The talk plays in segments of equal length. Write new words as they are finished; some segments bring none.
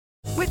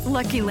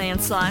Lucky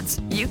Land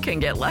Slots, you can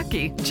get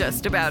lucky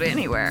just about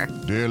anywhere.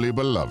 Dearly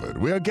beloved,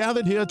 we are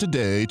gathered here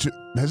today to...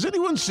 Has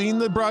anyone seen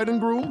the bride and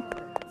groom?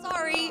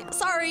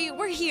 Sorry,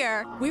 we're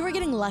here. We were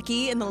getting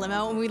lucky in the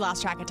limo and we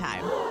lost track of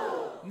time.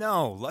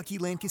 No, Lucky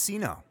Land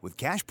Casino, with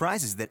cash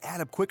prizes that add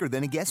up quicker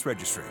than a guest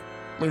registry.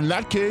 In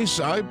that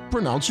case, I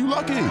pronounce you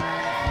lucky.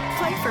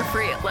 Play for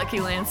free at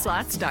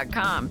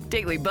LuckyLandSlots.com.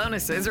 Daily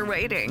bonuses are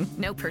waiting.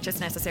 No purchase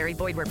necessary.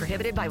 Void where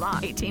prohibited by law.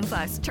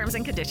 18+. Terms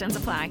and conditions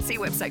apply. See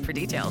website for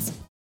details.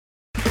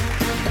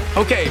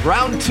 Okay,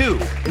 round two.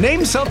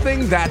 Name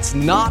something that's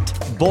not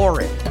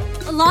boring.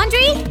 A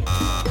laundry?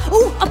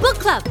 Ooh, a book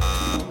club.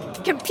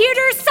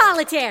 Computer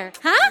solitaire,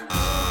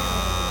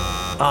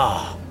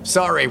 huh?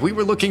 Sorry, we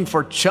were looking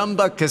for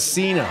Chumba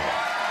Casino.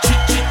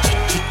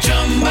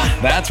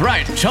 That's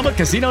right.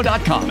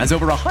 ChumbaCasino.com has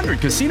over 100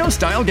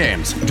 casino-style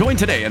games. Join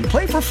today and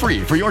play for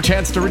free for your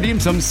chance to redeem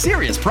some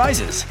serious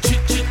prizes.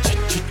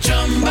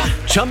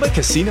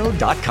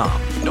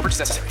 ChumbaCasino.com. No purchase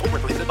necessary. Void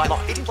where prohibited by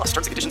law. 18+. Terms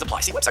and conditions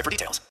apply. See website for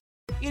details.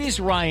 It is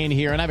Ryan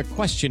here, and I have a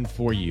question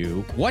for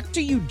you. What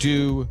do you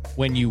do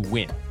when you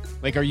win?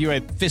 Like, are you a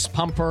fist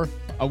pumper?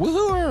 A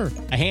woohooer,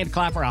 a hand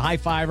clapper, a high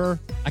fiver.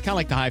 I kind of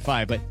like the high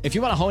five, but if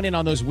you want to hone in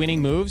on those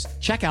winning moves,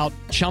 check out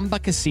Chumba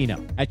Casino.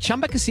 At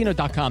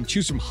ChumbaCasino.com,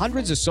 choose from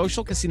hundreds of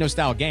social casino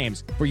style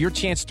games for your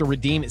chance to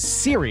redeem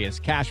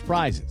serious cash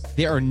prizes.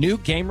 There are new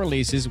game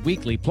releases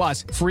weekly,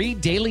 plus free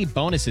daily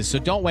bonuses. So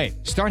don't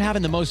wait. Start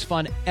having the most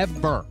fun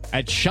ever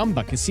at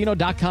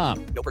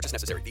ChumbaCasino.com. No purchase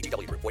necessary.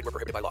 VGW. Void where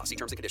prohibited by law. See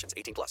terms and conditions.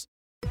 18+.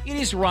 It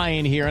is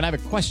Ryan here, and I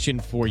have a question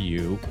for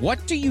you.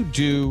 What do you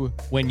do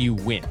when you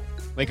win?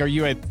 Like, are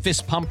you a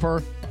fist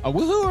pumper, a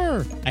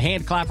woohooer, a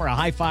hand clapper, a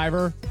high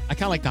fiver? I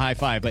kind of like the high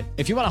five, but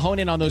if you want to hone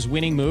in on those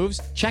winning moves,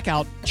 check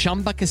out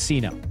Chumba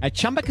Casino. At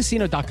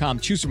ChumbaCasino.com,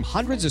 choose from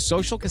hundreds of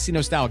social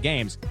casino-style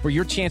games for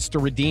your chance to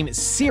redeem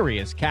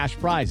serious cash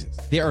prizes.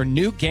 There are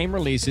new game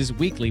releases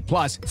weekly,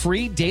 plus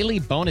free daily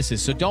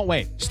bonuses. So don't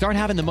wait. Start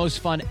having the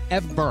most fun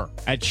ever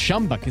at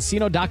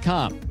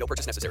ChumbaCasino.com. No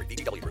purchase necessary.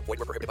 VGW. Void where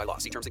prohibited by law.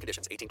 See terms and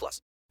conditions.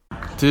 18+.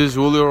 This is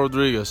Julio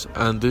Rodriguez,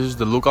 and this is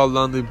the Lookout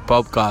Landing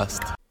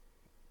Podcast.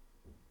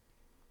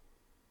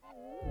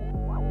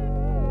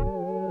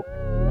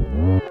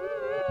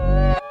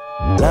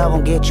 Love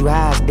won't get you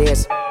high as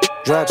this.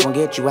 Drugs won't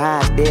get you high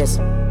as this.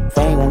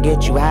 Fame won't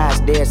get you high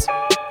as this.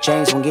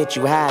 Chains won't get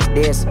you high as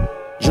this.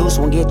 Juice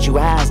won't get you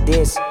high as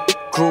this.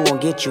 Crew won't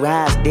get you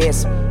high as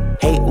this.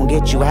 Hate won't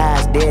get you high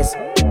as this.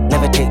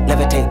 Levitate,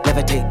 levitate,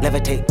 levitate,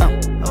 levitate.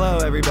 Hello,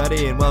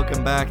 everybody, and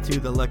welcome back to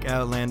the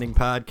Lookout Landing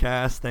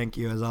Podcast. Thank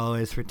you, as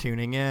always, for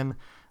tuning in.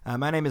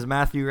 My name is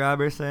Matthew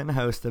Robertson,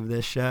 host of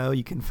this show.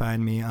 You can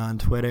find me on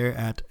Twitter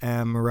at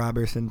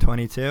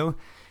mrobertson22.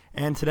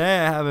 And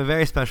today I have a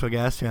very special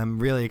guest who I'm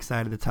really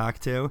excited to talk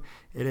to.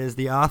 It is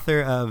the author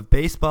of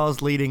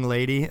Baseball's Leading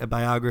Lady, a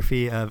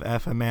biography of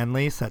Effa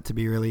Manley, set to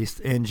be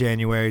released in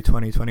January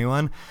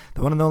 2021.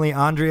 The one and only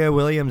Andrea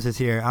Williams is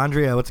here.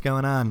 Andrea, what's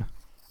going on?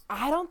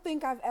 I don't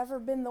think I've ever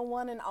been the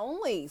one and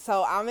only,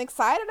 so I'm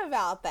excited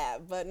about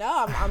that. But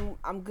no,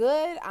 I'm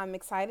good. I'm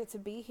excited to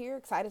be here,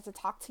 excited to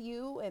talk to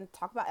you and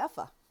talk about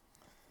Effa.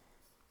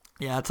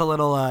 Yeah, it's a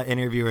little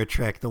interviewer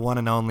trick. The one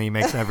and only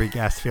makes every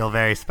guest feel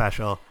very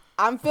special.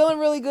 I'm feeling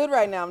really good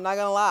right now. I'm not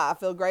going to lie. I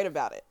feel great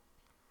about it.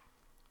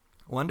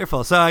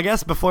 Wonderful. So I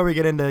guess before we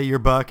get into your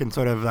book and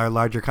sort of our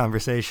larger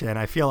conversation,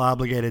 I feel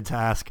obligated to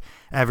ask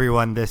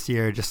everyone this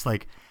year, just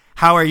like,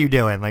 how are you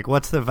doing? Like,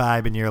 what's the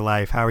vibe in your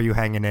life? How are you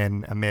hanging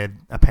in amid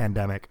a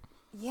pandemic?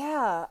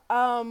 Yeah,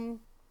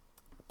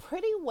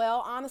 pretty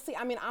well, honestly.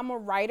 I mean, I'm a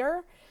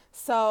writer,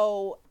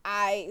 so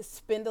I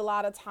spend a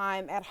lot of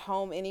time at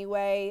home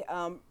anyway.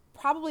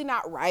 Probably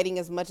not writing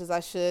as much as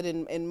I should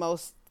in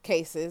most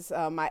cases.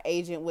 My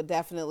agent would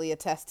definitely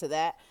attest to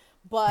that.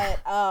 But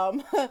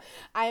I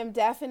am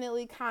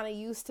definitely kind of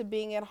used to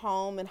being at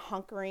home and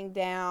hunkering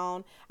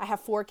down. I have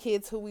 4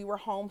 kids who we were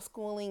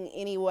homeschooling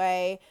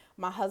anyway.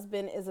 My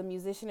husband is a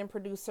musician and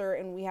producer,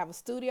 and we have a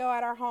studio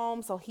at our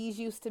home, so he's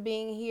used to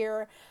being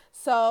here.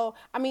 So,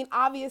 I mean,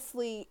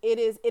 obviously, it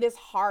is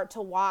hard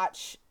to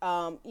watch,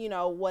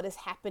 what is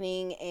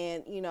happening,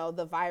 and,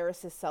 the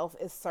virus itself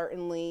is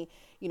certainly,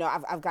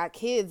 I've got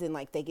kids, and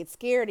like they get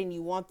scared, and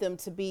you want them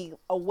to be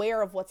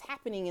aware of what's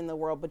happening in the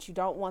world, but you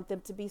don't want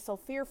them to be so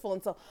fearful.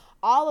 And so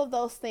all of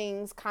those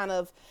things kind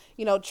of,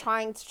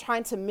 trying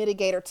to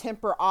mitigate or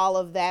temper all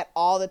of that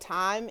all the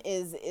time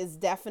is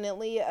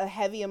definitely a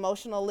heavy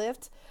emotional lift.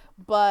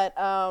 But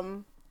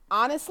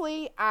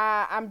honestly,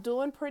 I'm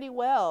doing pretty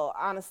well.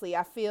 Honestly,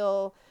 I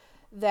feel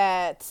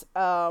that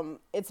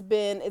it's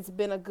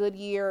been a good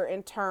year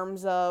in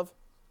terms of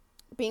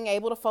being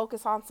able to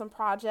focus on some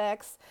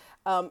projects.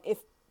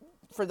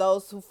 For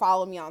those who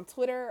follow me on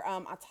Twitter,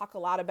 I talk a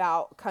lot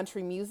about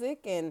country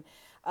music, and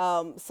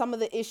some of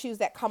the issues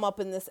that come up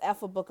in this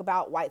Effa book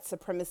about white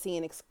supremacy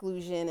and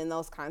exclusion and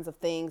those kinds of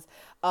things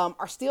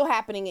are still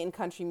happening in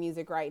country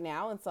music right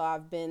now. And so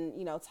I've been,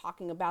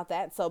 talking about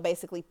that. So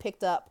basically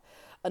picked up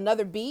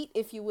another beat,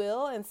 if you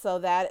will. And so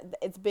that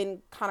it's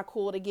been kind of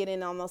cool to get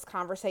in on those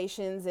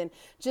conversations and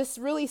just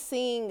really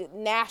seeing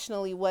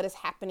nationally what is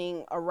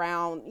happening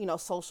around,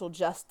 social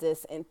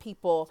justice and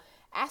people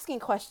asking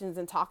questions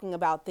and talking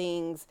about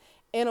things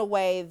in a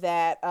way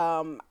that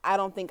I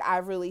don't think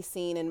I've really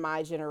seen in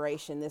my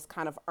generation, this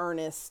kind of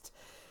earnest,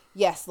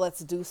 yes,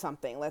 let's do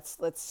something, let's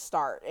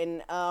start.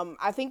 And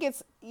I think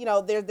it's,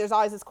 there's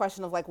always this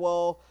question of like,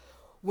 well,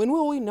 when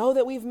will we know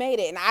that we've made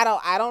it? And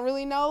I don't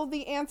really know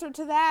the answer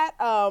to that.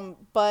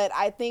 But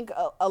I think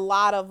a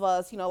lot of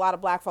us, a lot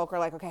of Black folk are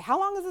like, okay, how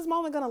long is this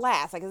moment going to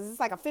last? Like, is this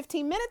like a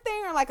 15-minute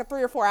thing or like a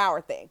 3 or 4 hour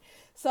thing?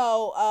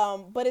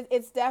 So, but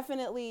it's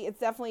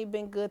definitely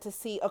been good to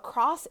see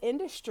across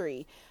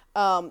industry,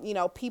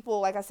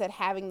 people, like I said,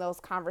 having those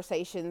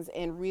conversations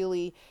and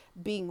really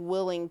being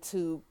willing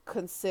to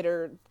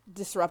consider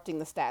disrupting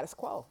the status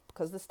quo,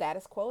 because the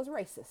status quo is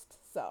racist.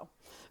 So.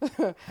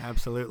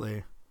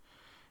 Absolutely.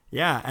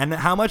 Yeah. And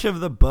how much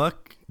of the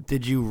book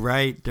did you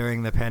write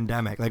during the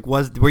pandemic? Like,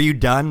 were you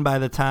done by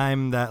the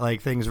time that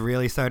like things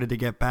really started to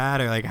get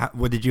bad, or like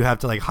did you have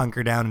to like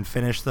hunker down and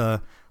finish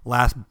the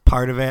last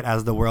part of it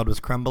as the world was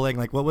crumbling?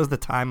 Like, what was the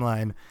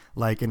timeline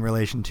like in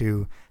relation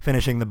to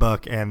finishing the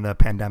book and the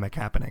pandemic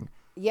happening?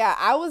 Yeah,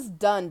 I was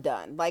done.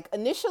 Like,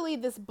 initially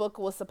this book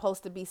was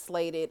supposed to be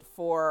slated it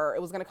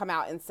was going to come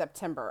out in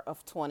September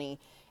of 2020,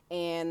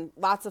 and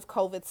lots of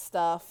COVID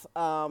stuff.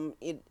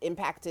 It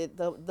impacted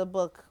the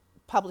book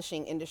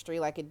publishing industry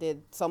like it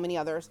did so many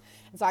others.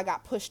 And so I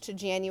got pushed to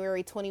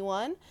January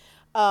 21.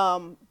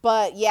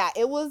 But yeah,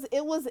 it was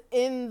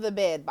in the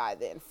bed by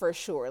then for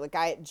sure. Like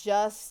I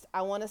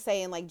want to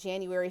say in like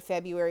January,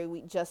 February,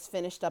 we just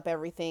finished up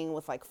everything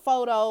with like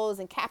photos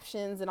and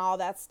captions and all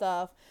that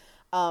stuff.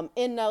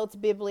 Endnotes,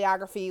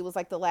 bibliography was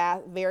like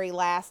the very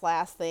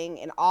last thing.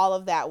 And all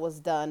of that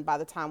was done by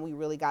the time we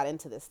really got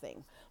into this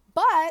thing.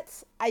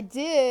 But I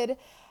did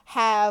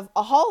have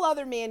a whole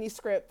other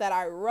manuscript that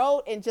I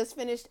wrote and just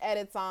finished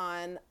edits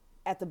on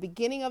at the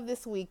beginning of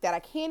this week that I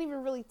can't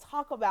even really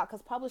talk about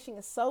because publishing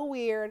is so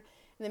weird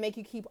and they make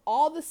you keep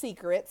all the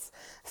secrets.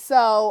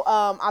 So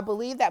I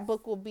believe that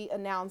book will be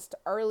announced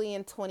early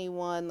in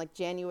 21, like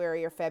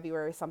January or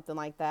February, something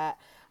like that.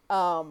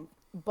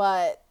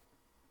 But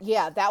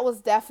yeah, it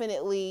was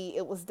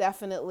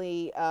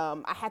definitely,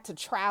 I had to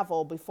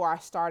travel before I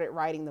started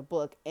writing the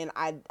book, and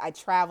I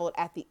traveled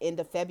at the end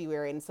of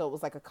February. And so it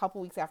was like a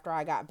couple weeks after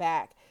I got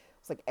back,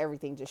 it's like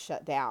everything just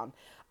shut down.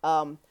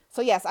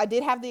 So yes, I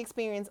did have the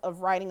experience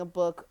of writing a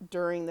book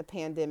during the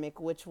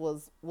pandemic, which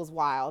was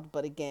wild.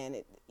 But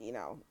again,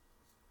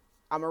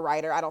 I'm a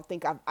writer. I don't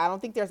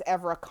think there's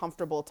ever a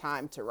comfortable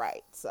time to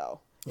write. So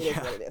it is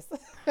what it is.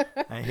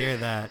 I hear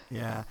that.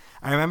 Yeah.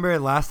 I remember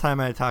last time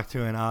I talked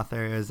to an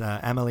author is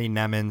Emily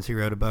Nemens, who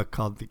wrote a book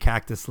called The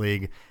Cactus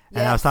League. And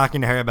yes. I was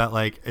talking to her about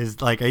are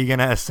you going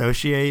to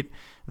associate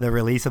the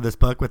release of this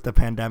book with the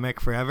pandemic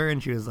forever?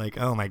 And she was like,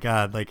 oh my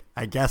God, like,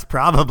 I guess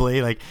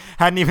probably, like,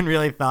 hadn't even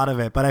really thought of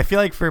it. But I feel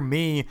like for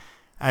me,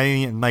 I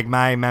mean, like,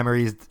 my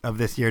memories of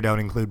this year don't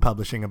include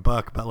publishing a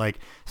book, but like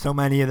so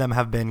many of them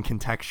have been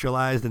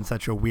contextualized in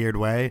such a weird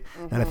way.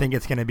 Mm-hmm. And I think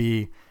it's going to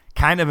be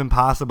kind of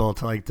impossible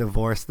to like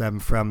divorce them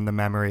from the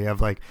memory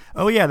of like,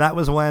 oh yeah, that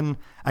was when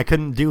I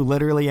couldn't do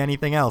literally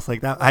anything else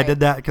like that. Right. I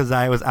did that because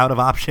I was out of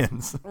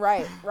options.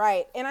 Right.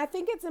 And I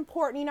think it's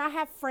important, I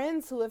have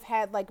friends who have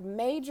had like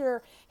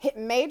hit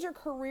major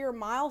career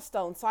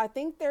milestones. So I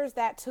think there's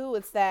that too.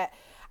 It's that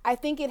I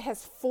think it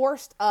has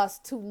forced us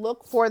to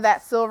look for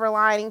that silver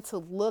lining, to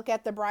look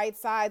at the bright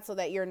side so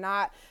that you're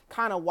not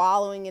kind of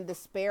wallowing in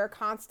despair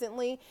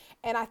constantly.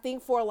 And I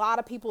think for a lot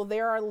of people,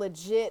 there are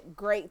legit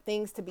great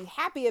things to be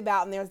happy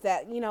about. And there's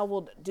that,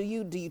 well, do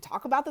you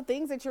talk about the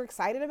things that you're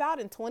excited about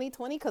in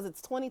 2020? Because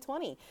it's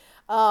 2020.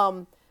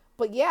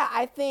 But yeah,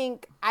 I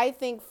think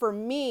for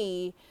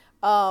me,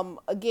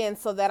 again,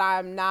 so that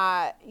I'm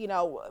not,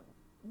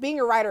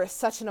 being a writer is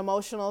such an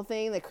emotional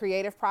thing, the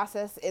creative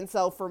process. And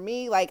so for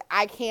me, like,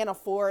 I can't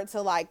afford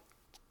to like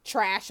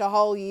trash a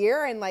whole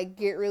year and like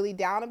get really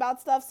down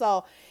about stuff.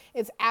 So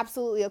it's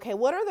absolutely okay.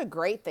 What are the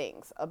great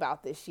things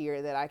about this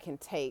year that I can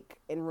take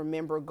and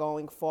remember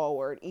going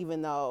forward,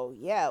 even though,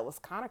 yeah, it was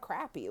kind of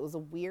crappy. It was a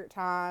weird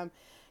time.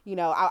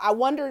 I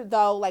wonder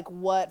though, like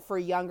what for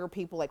younger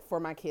people, like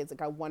for my kids,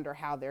 like I wonder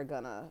how they're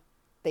gonna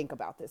think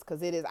about this.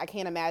 Cause I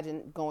can't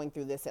imagine going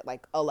through this at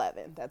like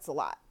 11. That's a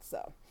lot.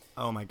 So.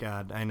 Oh my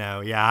God, I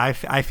know. Yeah,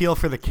 I feel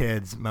for the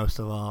kids most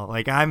of all.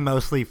 Like I'm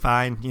mostly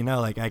fine,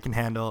 like I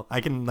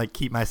can like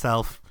keep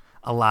myself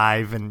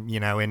alive and,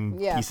 in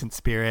decent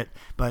spirit.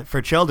 But for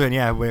children,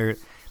 yeah, where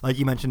like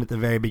you mentioned at the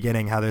very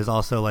beginning, how there's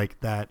also like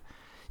that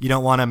you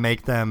don't want to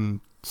make them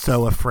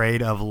so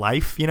afraid of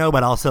life,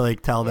 but also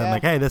like tell them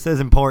like, hey, this is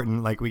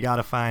important. Like we got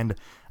to find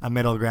a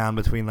middle ground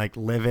between like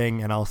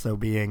living and also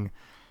being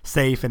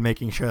safe and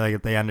making sure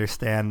like they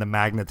understand the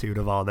magnitude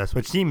of all this,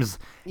 which seems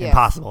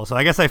impossible. So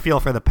I guess I feel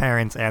for the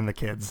parents and the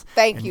kids.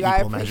 Thank you. I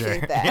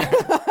appreciate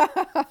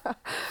that.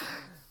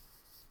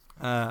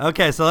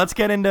 Okay, so let's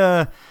get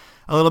into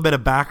a little bit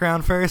of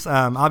background first.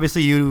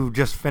 Obviously, you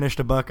just finished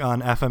a book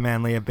on Effa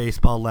Manley, a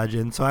baseball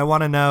legend. So I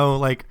want to know,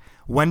 like,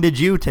 when did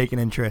you take an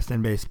interest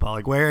in baseball?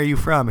 Like, where are you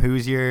from?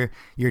 Who's your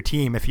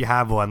team, if you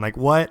have one? Like,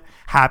 what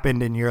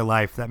happened in your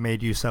life that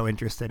made you so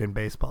interested in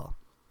baseball?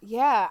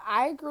 Yeah,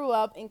 I grew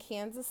up in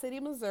Kansas City,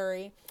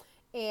 Missouri,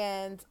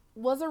 and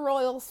was a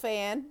Royals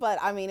fan. But,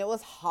 I mean, it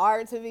was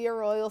hard to be a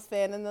Royals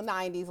fan in the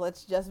 90s.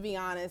 Let's just be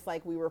honest.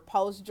 Like, we were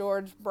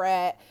post-George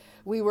Brett.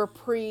 We were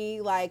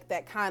pre, like,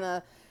 that kind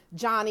of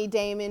Johnny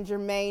Damon,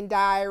 Jermaine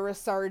Dyer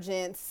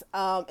resurgence.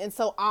 And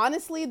so,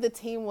 honestly, the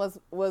team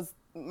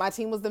my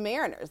team was the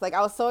Mariners. Like,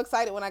 I was so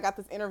excited when I got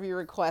this interview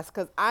request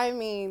because, I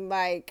mean,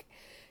 like,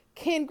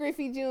 Ken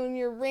Griffey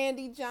Jr.,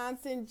 Randy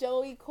Johnson,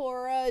 Joey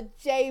Cora,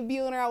 Jay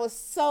Buhner. I was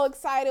so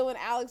excited when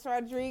Alex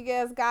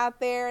Rodriguez got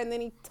there, and then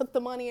he took the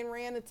money and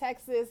ran to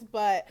Texas.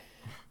 But,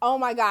 oh,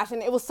 my gosh,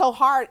 and it was so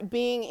hard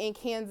being in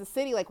Kansas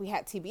City. Like, we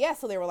had TBS,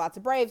 so there were lots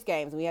of Braves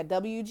games. We had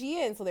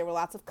WGN, so there were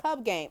lots of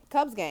Cubs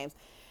games.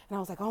 And I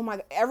was like, oh my,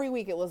 every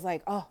week it was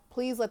like, oh,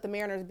 please let the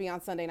Mariners be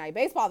on Sunday Night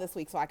Baseball this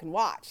week so I can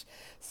watch.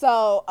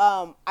 So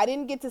I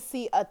didn't get to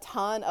see a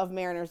ton of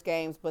Mariners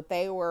games, but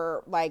they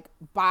were like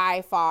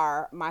by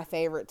far my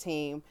favorite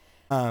team.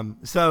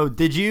 So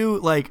did you,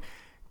 like,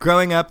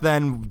 growing up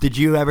then, did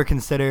you ever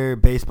consider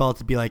baseball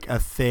to be like a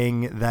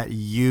thing that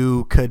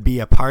you could be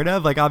a part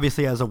of? Like,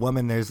 obviously as a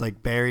woman, there's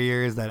like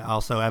barriers that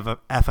also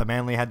Effa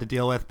Manley had to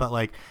deal with. But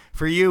like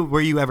for you,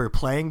 were you ever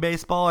playing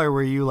baseball, or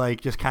were you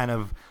like just kind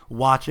of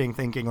watching,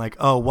 thinking like,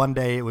 oh, one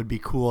day it would be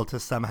cool to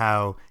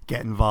somehow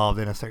get involved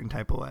in a certain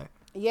type of way?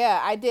 Yeah,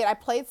 I did. I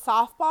played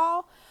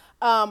softball.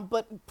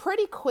 But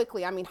pretty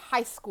quickly, I mean,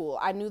 high school,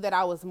 I knew that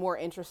I was more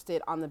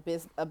interested on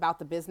about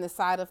the business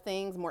side of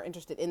things, more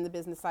interested in the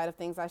business side of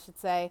things, I should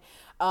say.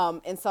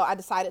 And so I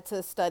decided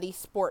to study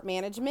sport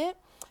management,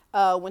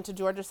 went to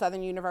Georgia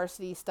Southern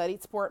University,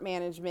 studied sport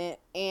management.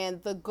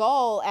 And the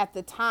goal at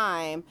the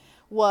time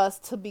was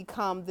to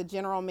become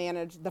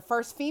the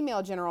first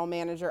female general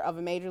manager of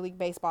a Major League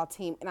Baseball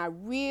team. And I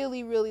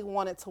really, really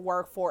wanted to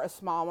work for a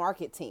small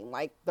market team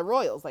like the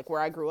Royals, like where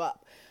I grew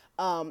up.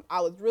 I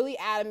was really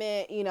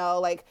adamant,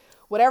 like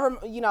whatever,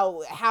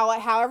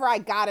 however I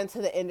got into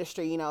the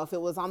industry, if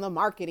it was on the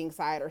marketing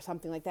side or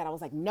something like that, I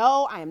was like,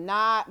 no, I am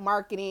not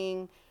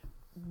marketing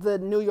the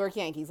New York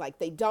Yankees. Like,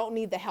 they don't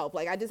need the help.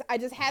 Like, I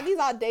just had these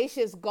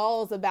audacious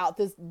goals about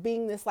this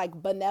being this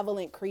like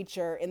benevolent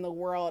creature in the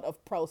world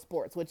of pro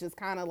sports, which is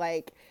kind of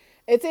like,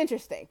 it's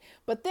interesting.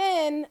 But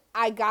then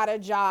I got a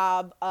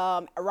job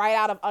right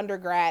out of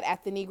undergrad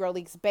at the Negro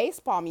Leagues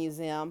Baseball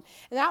Museum.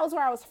 And that was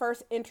where I was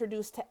first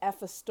introduced to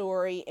Effa's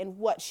story and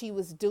what she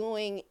was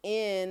doing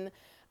in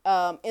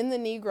the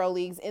Negro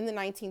Leagues in the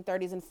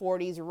 1930s and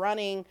 40s,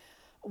 running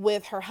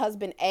with her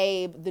husband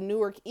Abe, the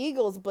Newark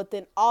Eagles, but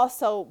then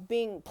also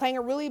playing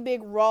a really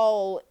big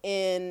role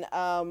in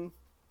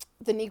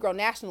the Negro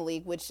National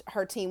League, which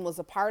her team was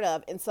a part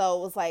of. And so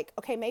it was like,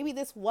 okay, maybe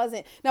this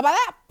wasn't. Now, by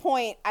that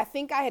point, I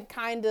think I had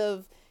kind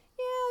of,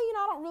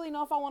 I don't really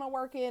know if I want to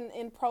work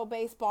in pro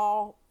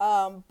baseball.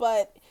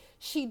 But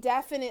she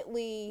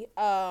definitely,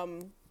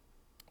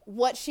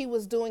 what she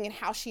was doing and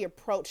how she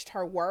approached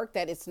her work,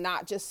 that it's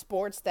not just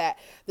sports, that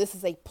this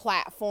is a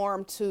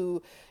platform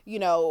to,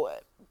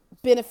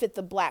 benefit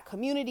the Black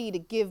community, to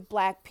give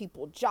Black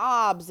people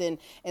jobs and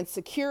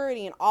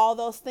security and all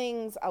those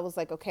things. I was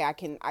like, okay, I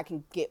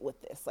can get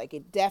with this. Like,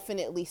 it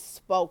definitely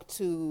spoke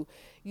to,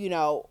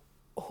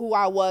 who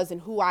I was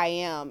and who I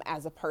am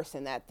as a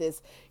person, that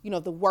this,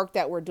 the work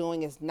that we're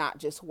doing is not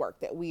just work,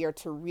 that we are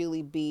to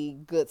really be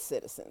good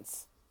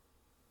citizens.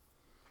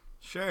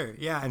 Sure.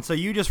 Yeah. And so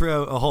you just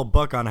wrote a whole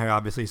book on her,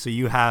 obviously. So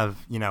you have,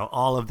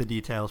 all of the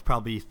details,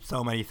 probably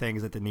so many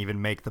things that didn't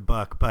even make the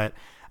book. But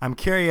I'm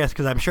curious,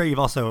 because I'm sure you've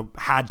also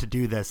had to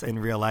do this in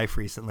real life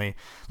recently.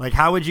 Like,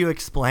 how would you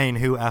explain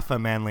who Effa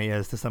Manley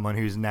is to someone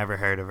who's never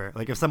heard of her?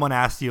 Like, if someone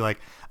asked you, like,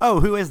 oh,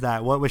 who is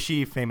that? What was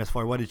she famous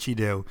for? What did she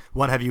do?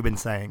 What have you been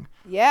saying?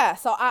 Yeah,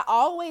 so I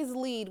always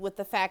lead with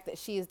the fact that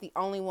she is the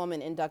only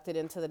woman inducted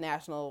into the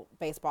National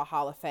Baseball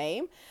Hall of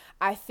Fame.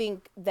 I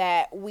think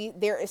that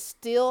there is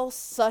still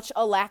such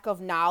a lack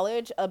of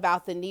knowledge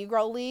about the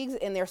Negro Leagues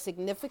and their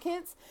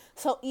significance.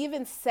 So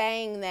even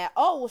saying that,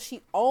 oh, well,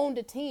 she owned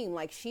a team,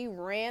 like she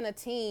ran a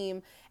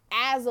team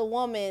as a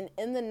woman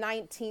in the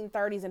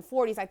 1930s and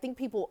 40s, I think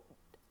people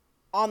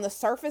on the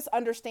surface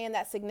understand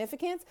that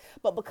significance,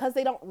 but because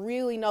they don't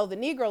really know the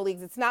Negro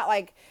Leagues, it's not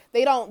like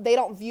they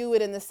don't view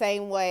it in the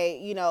same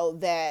way,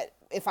 that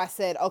if I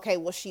said, okay,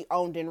 well, she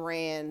owned and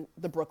ran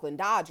the Brooklyn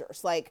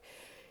Dodgers. Like,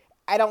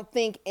 I don't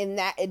think in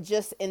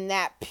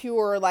that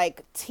pure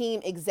like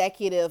team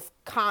executive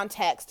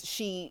context,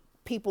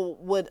 people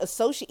would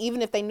associate,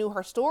 even if they knew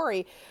her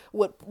story,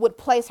 would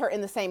place her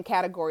in the same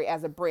category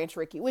as a Branch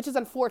Rickey, which is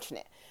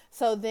unfortunate.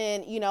 So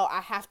then,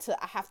 I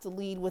have to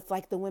lead with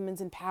like the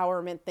women's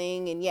empowerment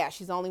thing. And yeah,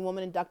 she's the only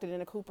woman inducted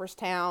into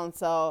Cooperstown.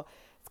 So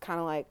it's kind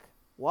of like,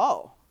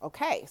 whoa,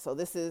 okay, so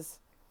this is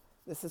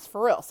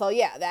for real. So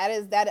yeah,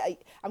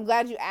 I'm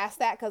glad you asked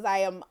that, because I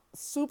am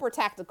super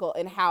tactical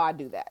in how I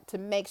do that to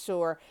make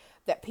sure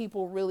that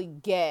people really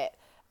get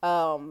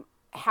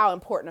how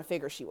important a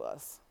figure she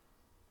was.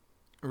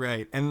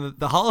 Right. And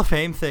the Hall of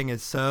Fame thing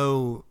is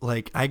so,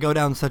 like, I go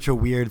down such a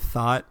weird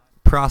thought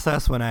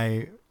process when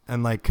I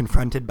am, like,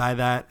 confronted by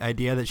that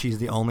idea that she's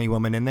the only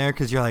woman in there,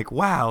 because you're like,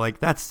 wow,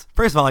 like, that's,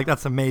 first of all, like,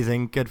 that's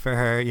amazing, good for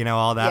her, you know,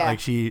 all that, Yeah. like,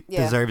 she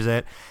Yeah. deserves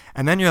it.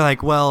 And then you're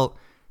like, well,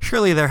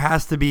 surely there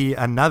has to be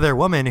another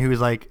woman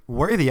who's, like,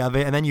 worthy of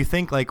it. And then you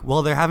think, like,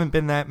 well, there haven't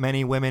been that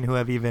many women who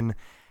have even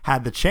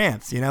had the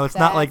chance, you know? It's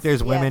not like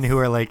there's women who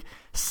are, like,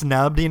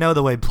 snubbed, you know,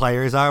 the way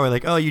players are, where,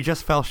 like, oh, you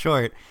just fell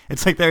short.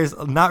 It's like there's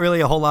not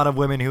really a whole lot of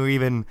women who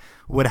even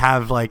would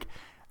have, like,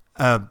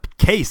 a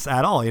case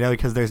at all, you know,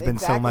 because there's been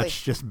so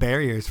much just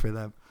barriers for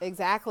them.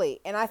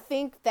 Exactly. And I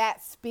think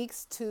that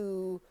speaks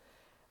to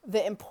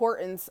the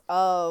importance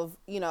of,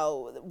 you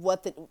know,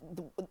 what the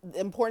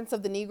importance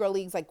of the Negro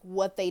Leagues, like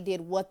what they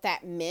did, what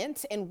that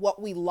meant, and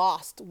what we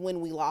lost when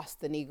we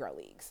lost the Negro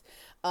Leagues.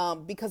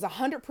 Because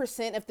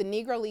 100%, if the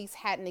Negro Leagues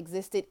hadn't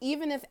existed,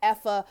 even if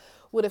Effa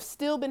would have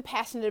still been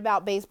passionate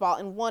about baseball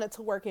and wanted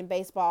to work in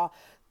baseball,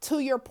 to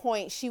your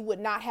point, she would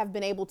not have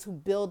been able to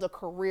build a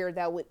career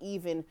that would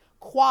even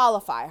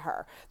qualify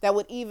her, that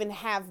would even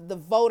have the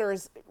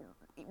voters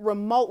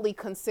remotely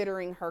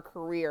considering her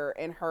career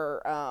and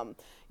her,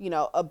 you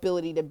know,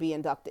 ability to be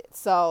inducted.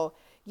 So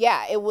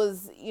yeah, it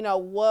was, you know,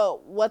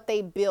 what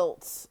they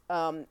built,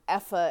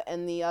 Effa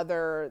and the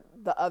other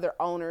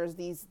owners,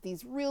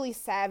 these really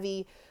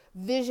savvy,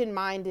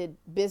 vision-minded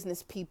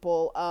business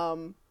people,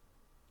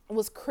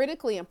 was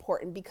critically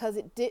important, because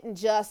it didn't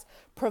just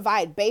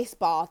provide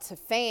baseball to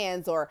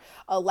fans or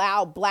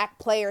allow black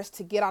players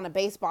to get on a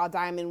baseball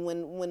diamond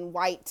when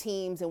white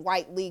teams and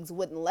white leagues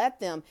wouldn't let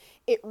them.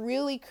 It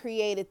really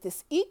created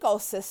this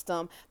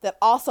ecosystem that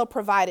also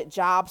provided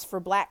jobs for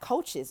black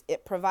coaches.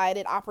 It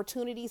provided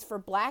opportunities for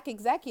black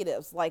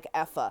executives like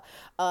Effa.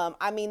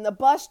 I mean, the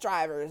bus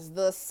drivers,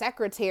 the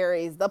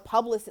secretaries, the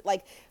publicists,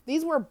 like,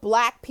 these were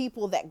black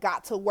people that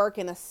got to work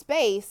in a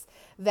space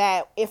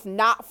that, if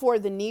not for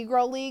the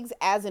Negro Leagues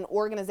as an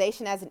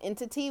organization, as an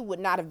entity, would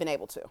not have been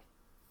able to.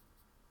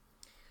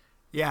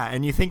 Yeah,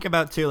 and you think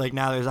about, too, like,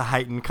 now there's a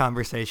heightened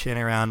conversation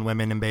around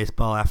women in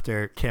baseball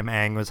after Kim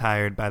Ng was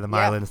hired by the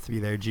Marlins to be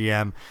their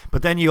GM.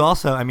 But then you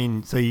also, I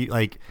mean, so you,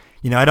 like,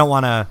 you know, I don't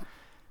want to,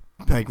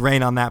 like,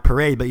 rain on that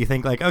parade, but you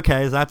think, like,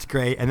 okay, that's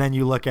great. And then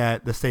you look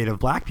at the state of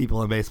black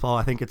people in baseball.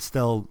 I think it's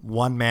still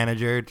one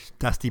manager,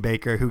 Dusty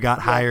Baker, who got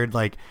hired,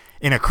 like,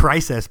 in a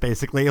crisis,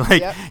 basically.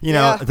 Like, you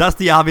know,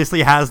 Dusty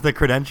obviously has the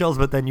credentials,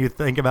 but then you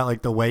think about,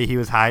 like, the way he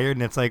was hired,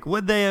 and it's like,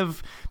 would they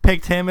have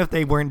picked him if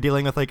they weren't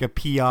dealing with, like, a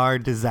PR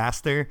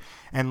disaster?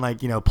 And,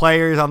 like, you know,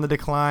 players on the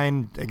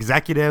decline,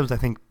 executives, I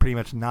think pretty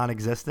much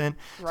non-existent.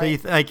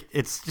 Right. So like,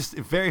 it's just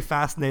very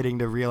fascinating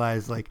to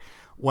realize, like,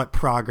 what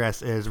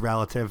progress is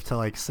relative to,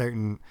 like,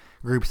 certain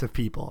groups of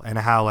people, and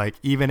how, like,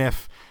 even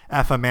if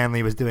Effa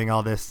Manley was doing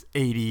all this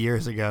 80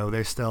 years ago,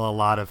 there's still a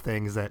lot of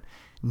things that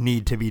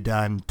need to be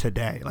done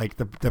today. Like,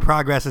 the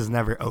progress is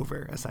never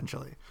over,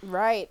 essentially.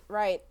 Right.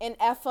 And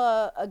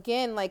Effa,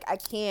 again, like, I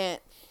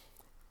can't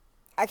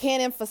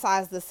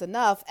emphasize this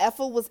enough.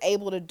 Effa was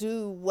able to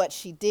do what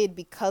she did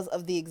because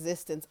of the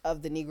existence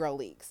of the Negro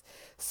Leagues.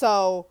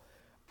 So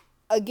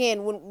again,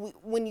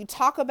 when you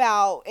talk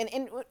about,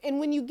 and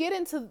when you get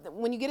into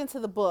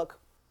the book,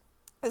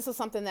 this is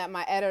something that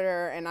my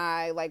editor and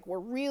I, like,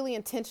 were really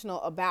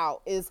intentional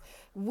about, is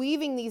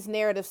weaving these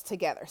narratives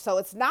together. So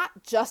it's not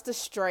just a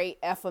straight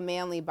Effa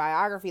Manley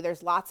biography.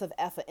 There's lots of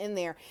Effa in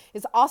there.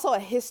 It's also a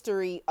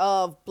history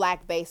of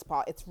black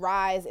baseball, its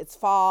rise, its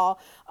fall.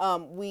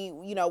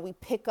 We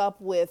pick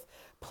up with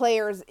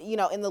players, you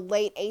know, in the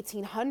late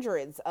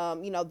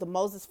 1800s, you know, the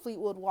Moses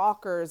Fleetwood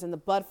Walkers and the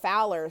Bud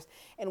Fowlers.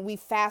 And we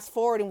fast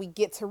forward and we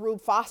get to Rube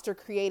Foster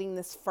creating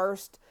this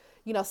first,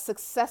 you know,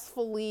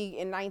 successful league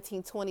in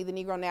 1920, the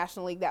Negro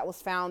National League, that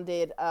was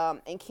founded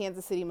in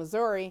Kansas City,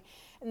 Missouri.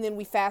 And then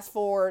we fast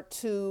forward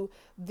to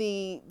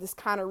this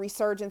kind of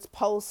resurgence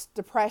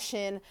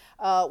post-Depression,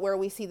 where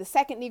we see the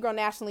second Negro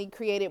National League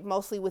created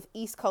mostly with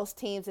East Coast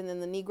teams, and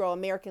then the Negro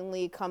American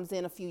League comes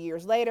in a few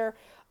years later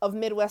of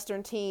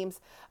Midwestern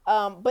teams.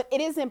 But it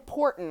is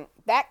important.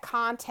 That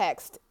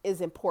context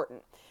is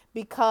important,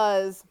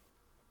 because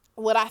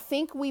what I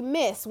think we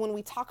miss when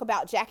we talk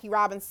about Jackie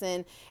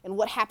Robinson and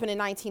what happened in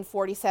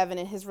 1947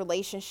 and his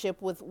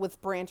relationship with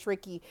Branch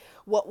Rickey,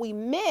 what we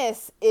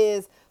miss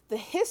is the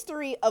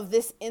history of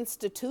this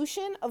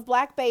institution of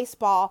black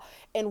baseball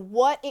and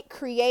what it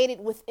created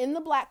within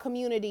the black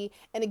community.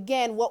 And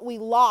again, what we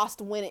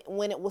lost when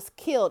it was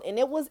killed, and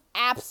it was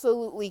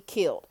absolutely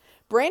killed.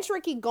 Branch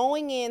Rickey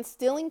going in,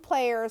 stealing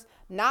players,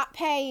 not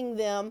paying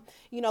them,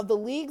 you know, the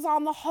leagues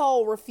on the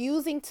whole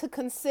refusing to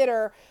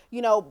consider, you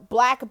know,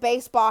 black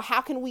baseball. How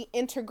can we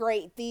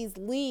integrate these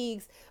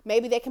leagues?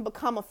 Maybe they can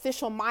become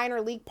official minor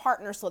league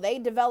partners. So they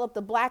develop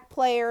the black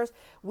players.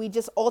 We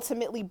just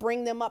ultimately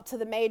bring them up to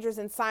the majors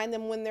and sign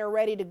them when they're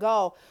ready to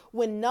go.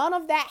 When none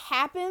of that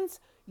happens,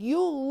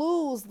 you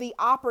lose the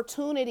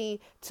opportunity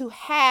to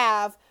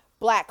have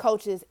black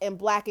coaches and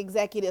black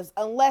executives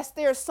unless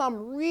there's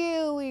some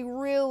really,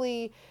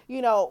 really,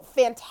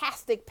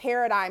 fantastic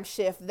paradigm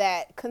shift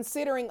that,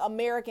 considering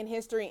American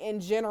history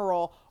in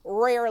general,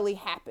 rarely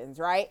happens,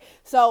 right?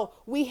 So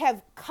we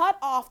have cut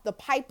off the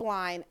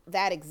pipeline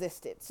that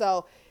existed.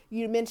 So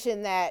you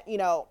mentioned that,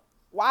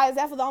 why is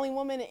Effa the only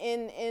woman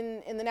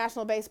in the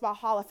National Baseball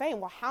Hall of Fame?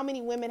 Well, how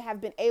many women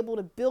have been able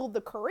to build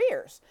the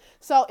careers?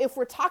 So if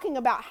we're talking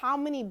about how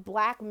many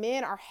black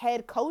men are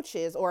head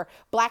coaches, or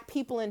black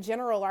people in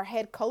general are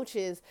head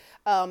coaches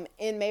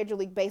in Major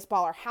League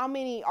Baseball, or how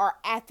many are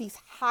at these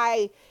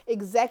high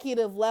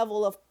executive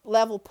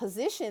level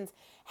positions,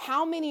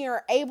 how many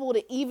are able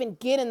to even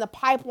get in the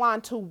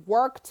pipeline to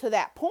work to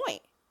that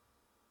point?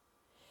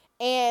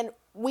 And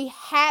we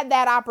had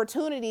that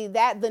opportunity,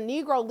 that the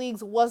Negro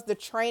Leagues was the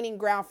training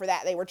ground for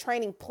that. They were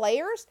training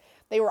players.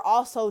 They were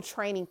also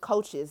training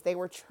coaches. They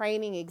were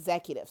training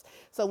executives.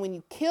 So when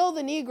you kill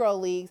the Negro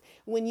Leagues,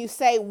 when you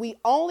say we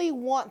only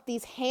want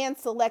these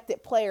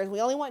hand-selected players, we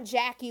only want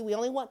Jackie, we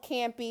only want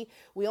Campy,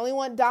 we only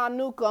want Don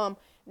Newcomb,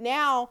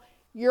 now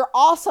you're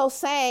also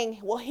saying,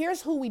 well,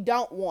 here's who we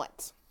don't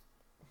want.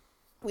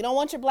 We don't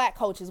want your black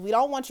coaches. We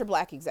don't want your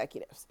black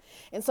executives.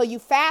 And so you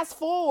fast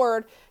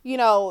forward,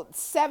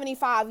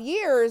 75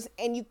 years,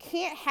 and you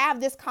can't have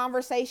this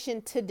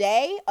conversation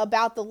today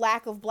about the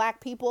lack of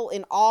black people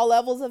in all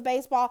levels of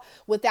baseball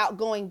without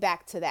going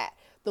back to that.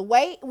 The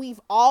way we've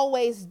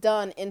always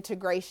done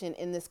integration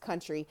in this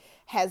country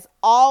has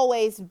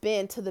always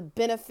been to the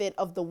benefit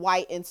of the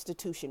white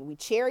institution. We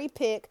cherry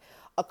pick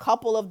a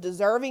couple of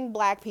deserving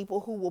black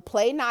people who will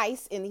play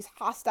nice in these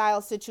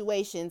hostile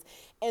situations,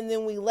 and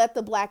then we let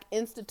the black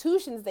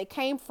institutions they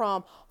came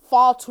from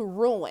fall to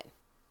ruin.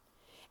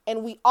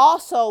 And we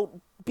also,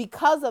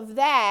 because of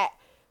that,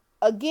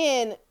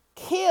 again,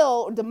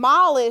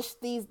 demolish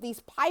these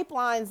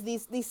pipelines,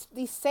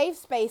 these safe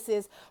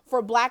spaces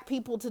for black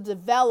people to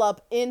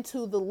develop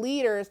into the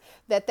leaders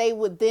that they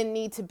would then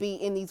need to be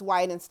in these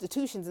white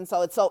institutions. And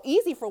so it's so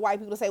easy for white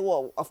people to say,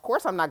 well, of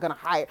course I'm not going to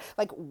hire.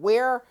 Like,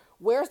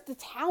 where's the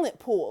talent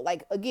pool?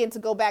 Like, again, to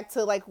go back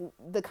to like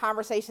the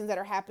conversations that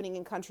are happening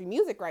in country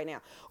music right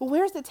now. Well,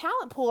 where's the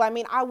talent pool? I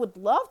mean, I would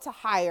love to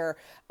hire,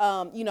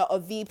 a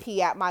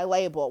VP at my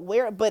label,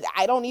 but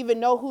I don't even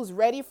know who's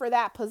ready for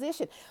that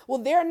position. Well,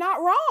 they're not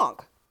wrong,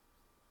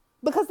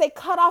 because they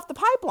cut off the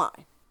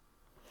pipeline.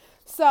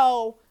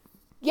 So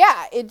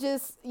yeah, it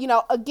just,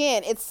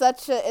 again, it's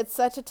such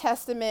a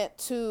testament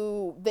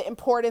to the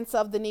importance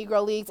of the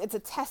Negro Leagues. It's a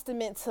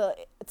testament to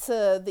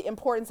the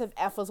importance of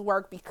Effa's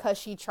work, because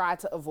she tried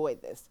to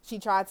avoid this. She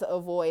tried to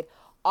avoid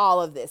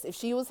all of this. If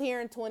she was here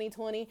in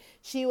 2020,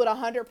 she would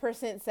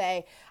 100%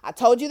 say, I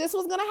told you this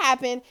was going to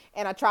happen,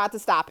 and I tried to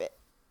stop it.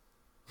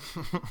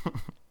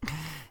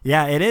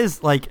 Yeah, it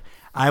is. Like,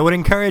 I would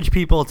encourage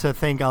people to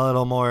think a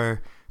little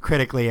more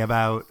critically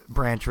about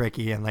Branch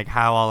Rickey and like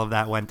how all of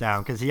that went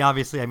down, because he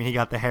obviously, he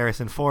got the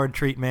Harrison Ford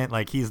treatment.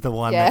 Like, he's the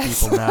one that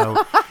people know,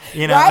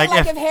 right?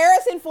 Like if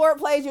Harrison Ford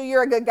plays you,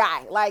 you're a good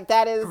guy. Like,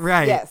 that is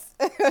right. Yes.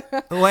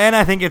 Well, and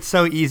I think it's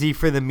so easy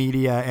for the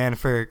media and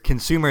for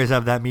consumers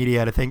of that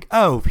media to think,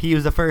 oh, he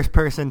was the first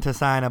person to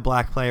sign a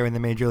black player in the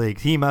major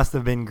leagues, he must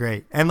have been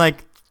great. And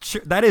like,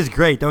 sure, that is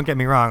great. Don't get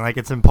me wrong. Like,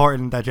 it's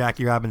important that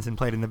Jackie Robinson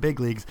played in the big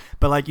leagues,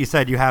 but like you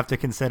said, you have to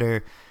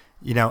consider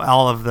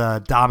all of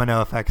the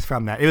domino effects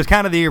from that. It was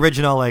kind of the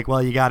original, like,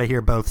 well, you got to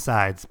hear both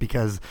sides,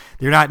 because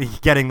you're not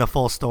getting the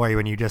full story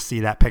when you just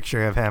see that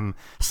picture of him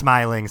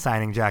smiling,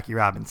 signing Jackie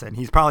Robinson.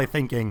 He's probably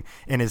thinking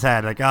in his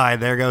head, like, oh,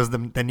 there goes the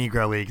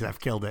Negro Leagues. I've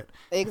killed it.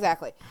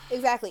 Exactly.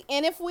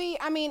 And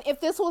if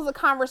this was a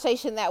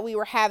conversation that we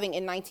were having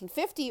in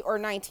 1950 or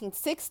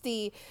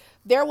 1960,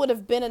 there would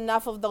have been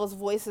enough of those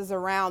voices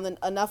around and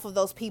enough of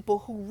those people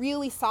who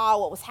really saw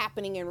what was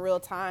happening in real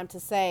time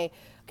to say,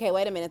 okay,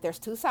 wait a minute, there's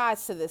two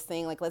sides to this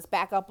thing. Like, let's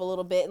back up a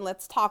little bit and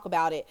let's talk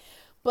about it.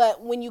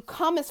 But when you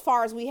come as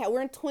far as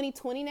we're in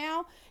 2020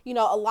 now, a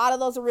lot of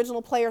those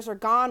original players are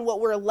gone. What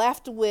we're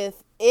left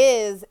with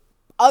is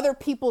other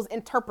people's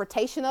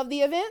interpretation of the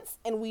events.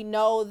 And we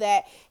know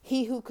that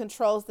he who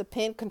controls the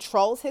pen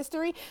controls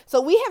history. So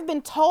we have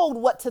been told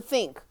what to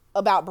think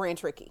about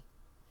Branch Rickey.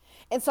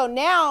 And so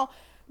now,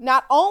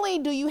 not only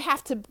do you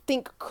have to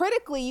think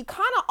critically, you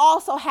kind of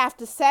also have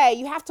to say,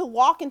 you have to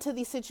walk into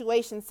these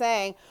situations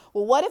saying,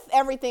 well, what if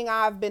everything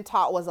I've been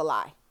taught was a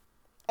lie?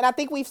 And I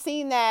think we've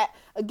seen that,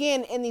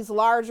 again, in these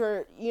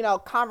larger,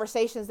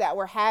 conversations that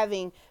we're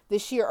having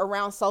this year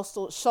around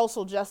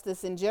social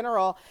justice in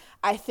general.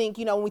 I think,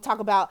 when we talk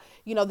about,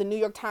 the New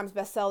York Times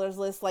bestsellers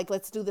list, like,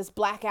 let's do this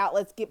blackout,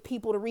 let's get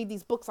people to read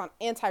these books on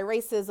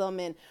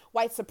anti-racism and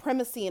white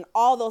supremacy and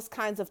all those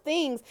kinds of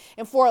things.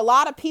 And for a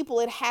lot of people,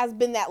 it has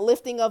been that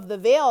lifting of the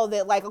veil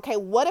that, like, okay,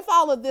 what if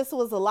all of this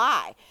was a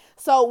lie?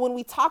 So when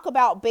we talk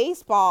about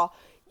baseball,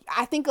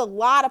 I think a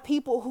lot of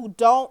people who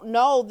don't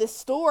know this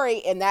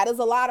story, and that is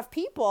a lot of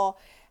people,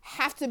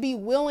 have to be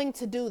willing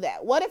to do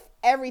that. What if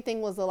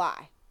everything was a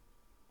lie?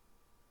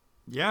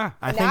 Yeah,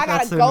 I and think now I got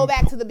that's to go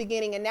back to the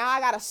beginning, and now I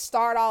got to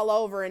start all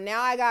over, and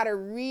now I got to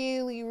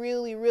really,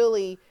 really,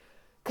 really,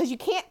 because you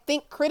can't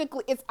think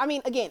critically.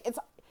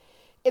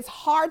 It's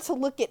hard to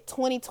look at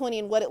 2020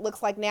 and what it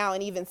looks like now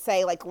and even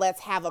say, like, let's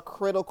have a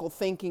critical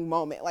thinking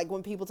moment. Like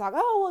when people talk,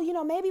 oh, well, you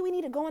know, maybe we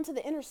need to go into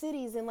the inner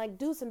cities and like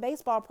do some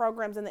baseball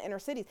programs in the inner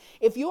cities.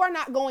 If you are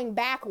not going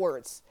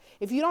backwards,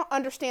 if you don't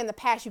understand the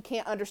past, you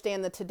can't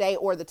understand the today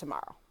or the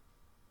tomorrow.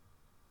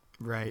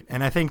 Right.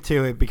 And I think,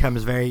 too, it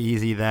becomes very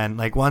easy then.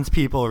 Like, once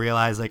people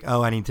realize, like,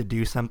 oh, I need to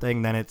do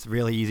something, then it's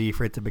really easy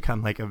for it to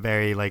become, like, a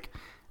very, like,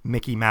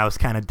 Mickey Mouse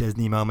kind of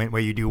Disney moment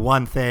where you do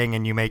one thing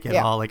and you make it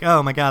all like,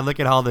 oh, my God, look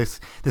at all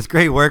this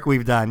great work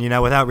we've done, you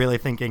know, without really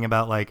thinking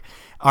about, like,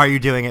 are you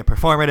doing it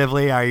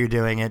performatively? Are you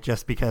doing it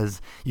just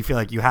because you feel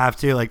like you have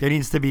to? Like, there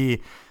needs to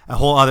be a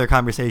whole other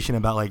conversation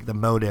about, like, the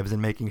motives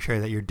and making sure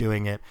that you're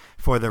doing it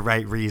for the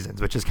right reasons,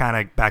 which is kind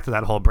of back to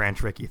that whole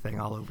Branch Rickey thing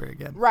all over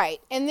again.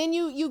 Right. And then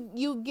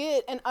you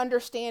get an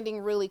understanding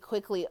really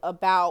quickly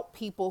about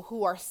people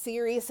who are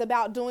serious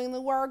about doing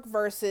the work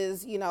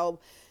versus, you know,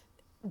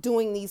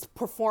 doing these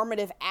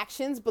performative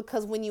actions,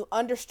 because when you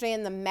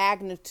understand the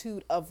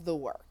magnitude of the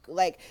work,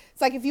 like,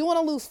 it's like if you want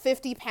to lose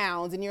 50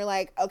 pounds and you're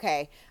like,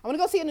 okay, I'm going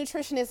to go see a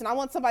nutritionist and I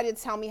want somebody to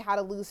tell me how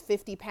to lose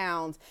 50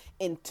 pounds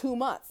in 2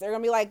 months. They're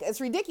going to be like, it's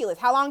ridiculous.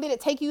 How long did it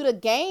take you to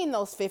gain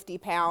those 50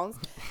 pounds?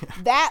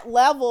 That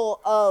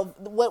level of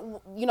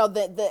what, you know,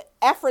 the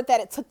effort that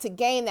it took to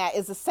gain that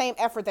is the same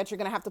effort that you're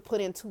going to have to put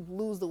in to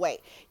lose the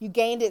weight. You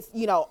gained it,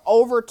 you know,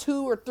 over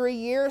 2 or 3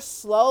 years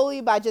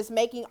slowly by just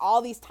making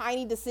all these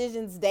tiny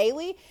decisions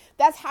daily.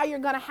 That's how you're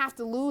going to have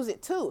to lose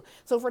it too.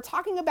 So if we're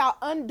talking about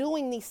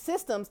undoing these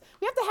systems,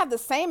 we have to have the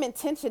same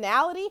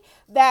intentionality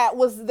that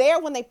was there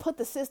when they put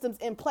the systems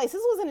in place.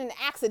 This wasn't an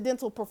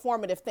accidental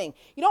performative thing.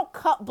 You don't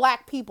cut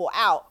black people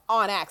out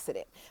on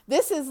accident.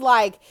 This is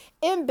like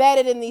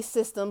embedded in these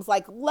systems,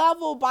 like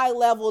level by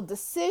level,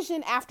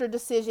 decision after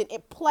decision.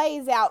 It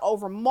plays out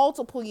over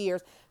multiple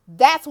years.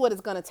 That's what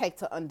it's going to take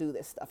to undo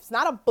this stuff. It's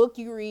not a book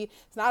you read.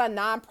 It's not a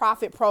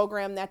nonprofit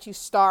program that you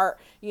start,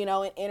 you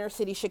know, in inner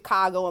city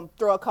Chicago and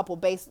throw a couple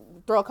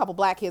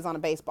black kids on a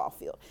baseball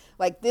field.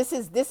 Like this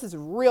is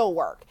real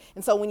work.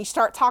 And so when you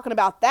start talking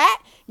about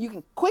that, you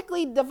can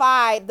quickly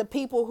divide the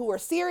people who are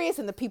serious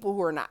and the people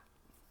who are not.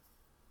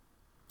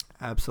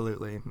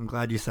 Absolutely. I'm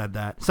glad you said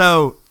that.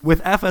 So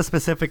with Effa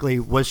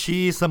specifically, was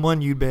she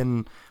someone you've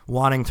been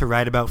wanting to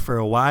write about for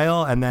a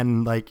while? And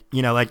then, like,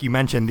 you know, like you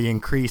mentioned, the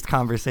increased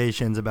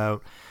conversations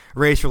about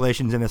race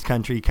relations in this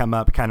country come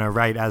up kind of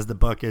right as the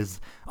book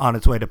is on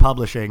its way to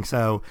publishing.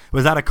 So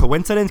was that a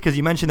coincidence? Because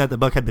you mentioned that the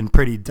book had been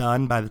pretty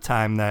done by the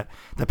time that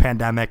the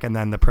pandemic and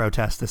then the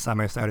protests this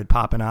summer started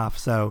popping off.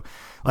 So,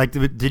 like,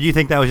 did you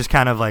think that was just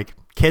kind of like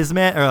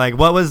kismet, or like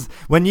what was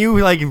when you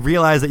like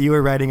realized that you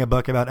were writing a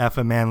book about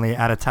Effa Manley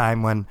at a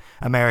time when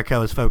America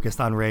was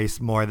focused on race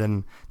more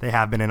than they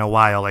have been in a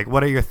while? Like,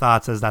 what are your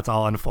thoughts as that's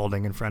all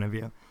unfolding in front of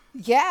you?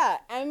 Yeah,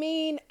 I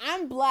mean,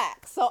 I'm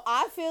black, so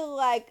I feel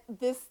like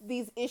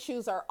these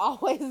issues are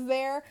always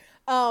there.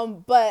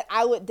 But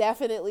I would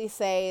definitely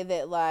say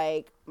that,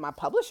 like, my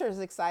publisher is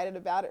excited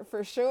about it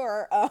for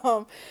sure.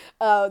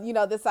 You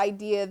know, this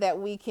idea that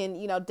we can,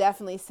 you know,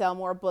 definitely sell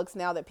more books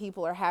now that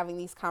people are having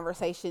these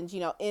conversations, you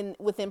know,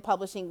 within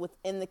publishing,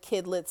 within the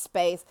kidlit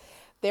space.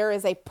 There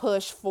is a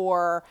push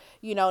for,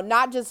 you know,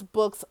 not just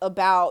books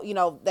about, you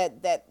know,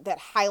 that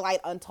highlight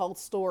untold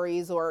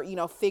stories or, you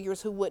know,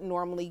 figures who wouldn't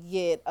normally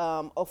get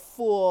a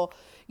full,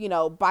 you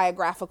know,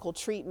 biographical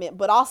treatment,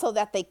 but also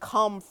that they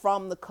come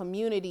from the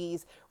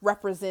communities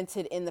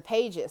represented in the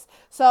pages.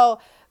 So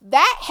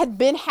that had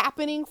been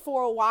happening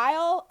for a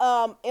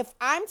while. If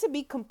I'm to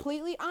be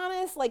completely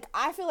honest, like,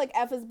 I feel like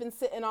Effa's been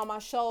sitting on my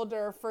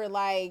shoulder for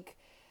like,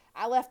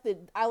 I left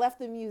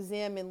the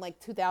museum in like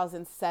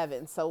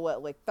 2007. So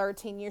what, like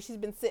 13 years? She's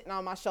been sitting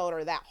on my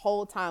shoulder that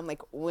whole time.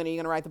 Like, when are you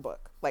going to write the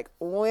book? Like,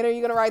 when are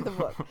you going to write the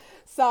book?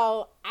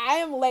 So I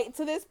am late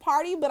to this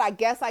party, but I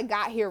guess I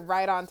got here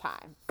right on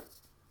time.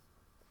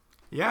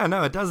 Yeah,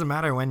 no, it doesn't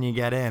matter when you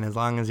get in as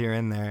long as you're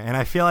in there. And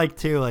I feel like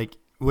too, like,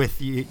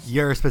 with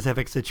your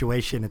specific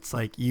situation, it's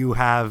like you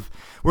have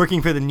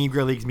working for the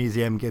Negro Leagues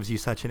Museum gives you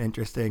such an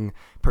interesting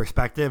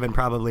perspective and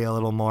probably a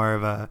little more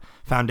of a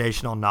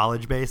foundational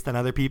knowledge base than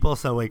other people.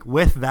 So like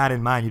with that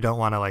in mind, you don't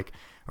want to like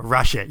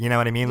rush it. You know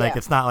what I mean? Like,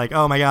 it's not like,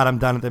 oh my God, I'm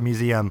done at the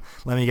museum.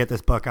 Let me get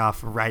this book off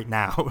right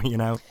now, you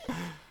know?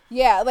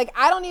 Yeah. Like,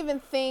 I don't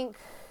even think,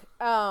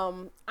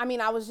 I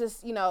mean, I was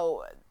just, you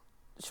know,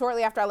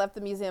 shortly after I left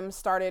the museum,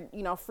 started,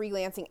 you know,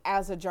 freelancing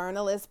as a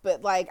journalist.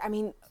 But like, I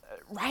mean,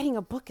 writing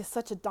a book is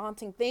such a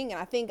daunting thing. And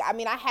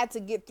I had to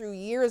get through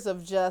years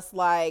of just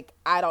like,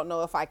 I don't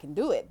know if I can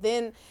do it.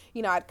 Then,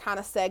 you know, I'd kind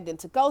of segged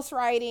into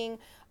ghostwriting.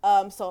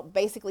 So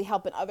basically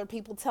helping other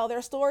people tell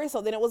their story.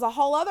 So then it was a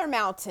whole other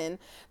mountain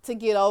to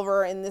get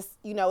over in this,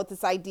 you know, with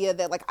this idea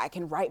that like I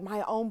can write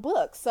my own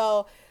book.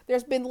 So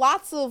there's been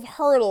lots of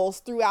hurdles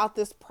throughout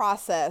this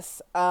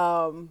process.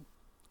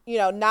 You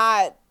know,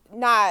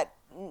 not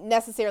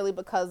necessarily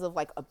because of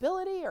like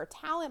ability or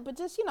talent, but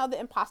just, you know, the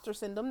imposter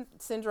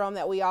syndrome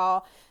that we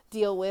all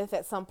deal with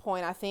at some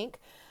point, I think.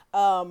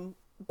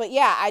 But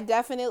yeah,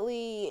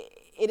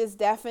 it is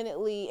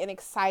definitely an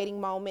exciting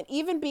moment.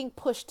 Even being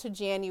pushed to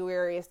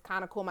January is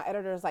kind of cool. My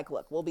editor is like,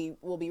 look, we'll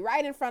be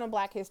right in front of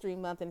Black History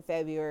Month in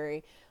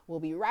February. We'll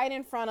be right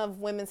in front of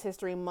Women's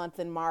History Month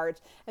in March.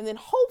 And then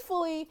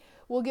hopefully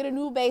we'll get a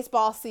new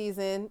baseball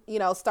season,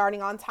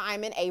 starting on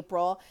time in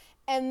April.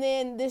 And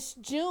then this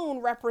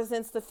June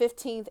represents the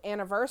 15th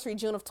anniversary.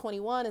 June of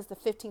 21 is the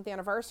 15th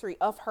anniversary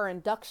of her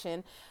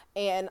induction.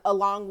 And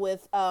along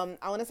with, I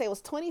want to say it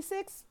was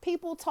 26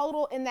 people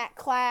total in that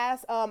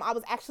class. I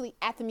was actually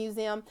at the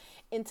museum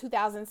in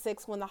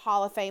 2006 when the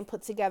Hall of Fame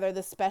put together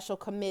this special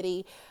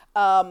committee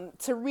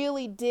to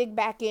really dig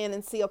back in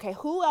and see, okay,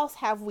 who else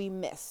have we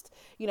missed?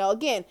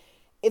 Again,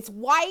 it's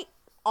white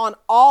on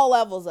all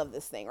levels of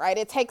this thing, right?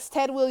 It takes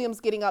Ted Williams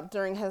getting up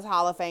during his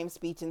Hall of Fame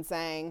speech and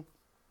saying,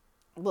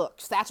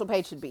 look, Satchel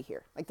Paige should be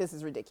here. Like, this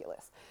is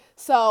ridiculous.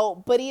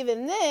 So, but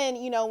even then,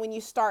 when you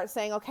start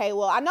saying, okay,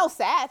 well, I know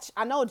Satch,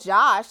 I know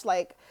Josh,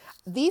 like,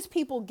 these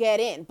people get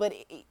in, but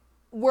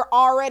we're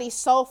already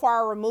so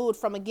far removed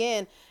from,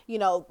 again,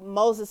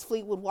 Moses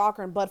Fleetwood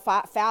Walker and Bud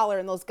Fowler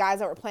and those guys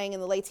that were playing in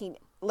the late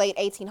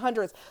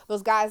 1800s,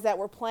 those guys that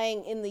were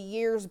playing in the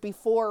years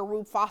before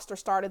Rube Foster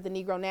started the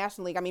Negro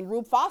National League. I mean,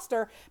 Rube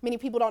Foster, many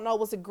people don't know,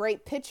 was a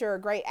great pitcher, a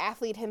great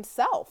athlete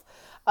himself.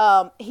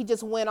 He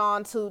just went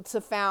on to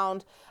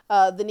found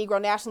the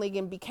Negro National League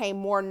and became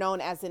more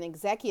known as an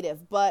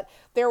executive. But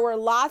there were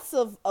lots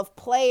of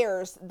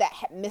players that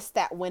had missed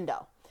that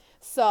window.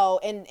 So,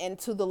 and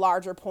to the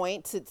larger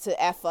point, to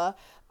EFA,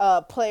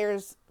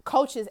 players,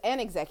 coaches,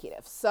 and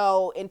executives.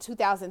 So in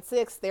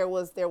 2006, there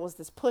was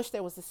this push,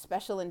 there was this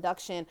special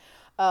induction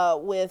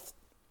with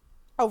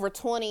over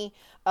 20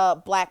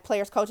 Black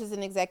players, coaches,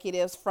 and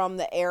executives from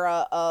the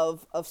era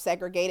of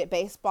segregated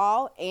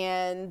baseball,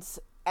 and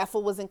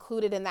EFA was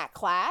included in that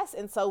class.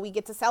 And so we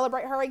get to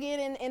celebrate her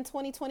again in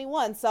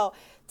 2021. So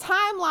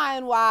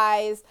timeline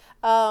wise,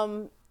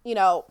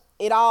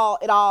 it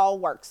all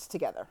works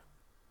together.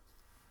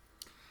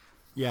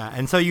 Yeah,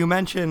 and so you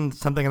mentioned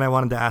something that I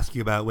wanted to ask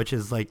you about, which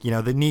is like, the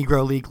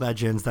Negro League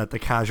legends that the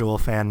casual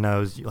fan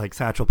knows, like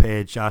Satchel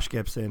Paige, Josh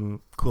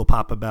Gibson, Cool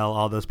Papa Bell,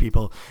 all those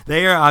people.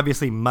 They are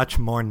obviously much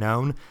more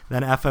known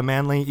than Effa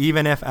Manley,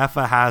 even if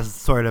Effa has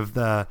sort of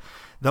the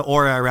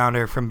aura around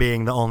her from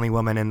being the only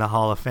woman in the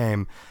Hall of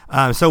Fame.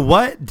 So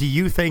what do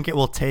you think it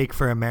will take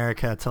for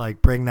America to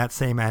like bring that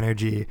same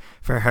energy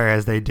for her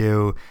as they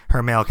do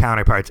her male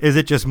counterparts? Is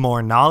it just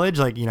more knowledge,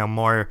 like,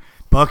 more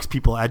books,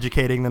 people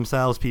educating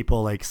themselves,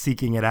 people like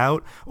seeking it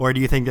out? Or do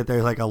you think that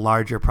there's like a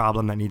larger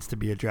problem that needs to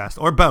be addressed?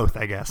 Or both,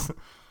 I guess.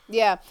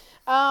 Yeah.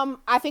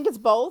 I think it's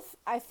both.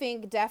 I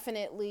think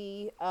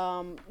definitely,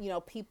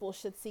 people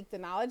should seek the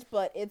knowledge,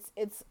 but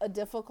it's a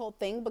difficult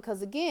thing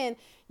because, again,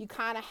 you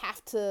kind of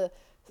have to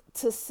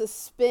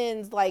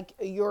suspend like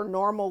your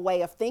normal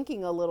way of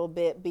thinking a little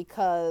bit,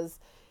 because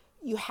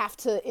you have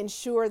to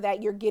ensure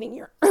that you're getting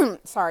your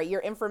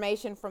your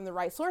information from the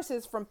right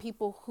sources, from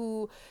people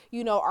who,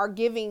 are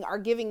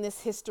giving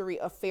this history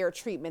a fair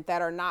treatment,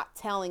 that are not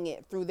telling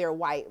it through their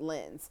white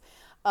lens.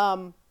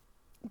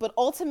 But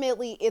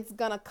ultimately it's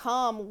going to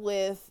come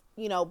with,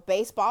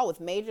 baseball, with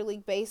Major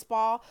League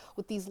Baseball,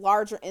 with these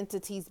larger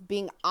entities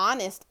being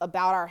honest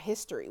about our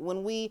history.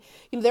 When we,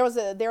 there was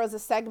a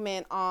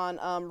segment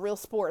on Real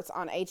Sports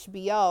on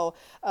HBO,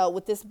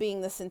 with this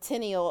being the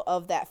centennial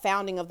of that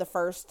founding of the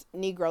first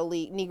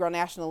Negro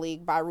National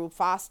League by Rube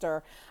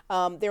Foster.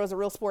 There was a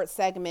Real Sports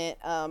segment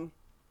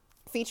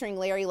featuring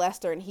Larry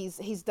Lester, and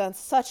he's done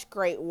such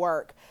great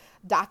work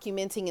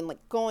documenting and like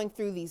going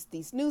through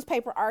these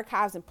newspaper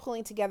archives and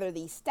pulling together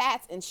these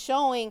stats and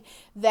showing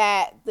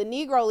that the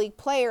Negro League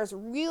players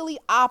really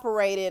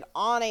operated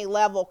on a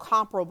level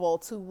comparable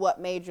to what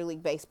Major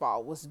League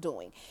Baseball was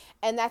doing.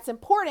 And that's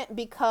important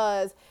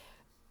because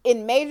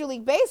in Major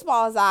League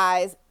Baseball's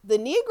eyes, the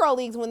Negro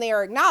Leagues, when they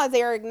are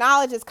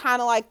acknowledged as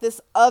kind of like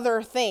this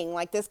other thing,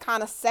 like this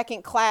kind of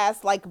second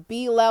class, like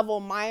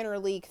B-level minor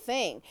league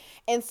thing.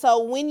 And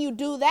so when you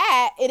do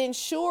that, it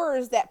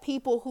ensures that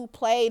people who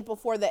played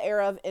before the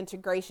era of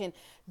integration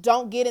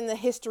don't get in the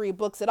history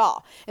books at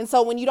all. And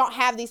so when you don't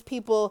have these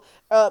people,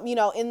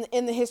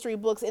 in the history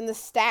books, in the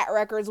stat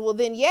records, well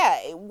then,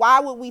 yeah, why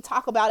would we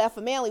talk about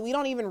Effa Manley? We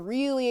don't even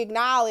really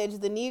acknowledge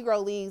the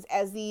Negro Leagues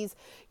as these,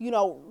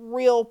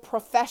 real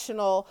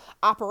professional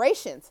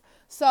operations.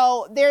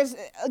 So there's,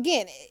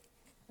 again,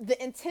 the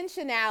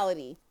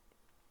intentionality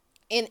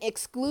in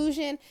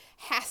exclusion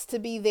has to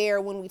be there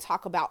when we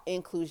talk about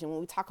inclusion, when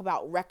we talk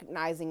about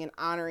recognizing and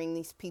honoring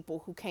these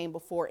people who came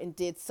before and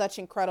did such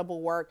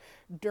incredible work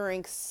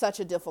during such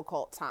a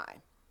difficult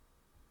time.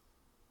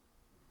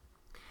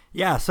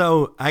 Yeah,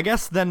 so I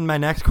guess then my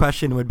next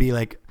question would be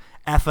like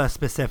Effa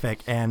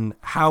specific and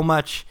how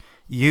much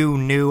you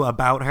knew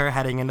about her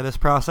heading into this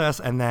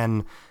process, and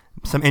then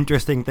some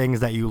interesting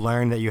things that you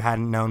learned that you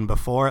hadn't known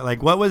before.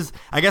 Like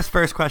I guess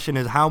first question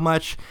is, how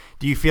much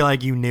do you feel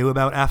like you knew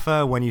about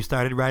Effa when you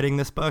started writing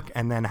this book?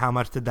 And then how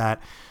much did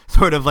that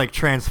sort of like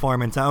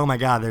transform into, oh my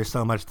God, there's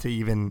so much to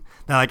even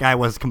that like I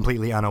was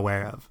completely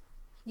unaware of?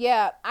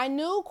 Yeah, I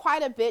knew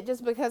quite a bit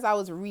just because I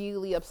was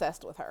really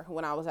obsessed with her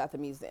when I was at the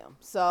museum.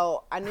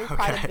 So I knew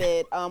quite a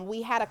bit.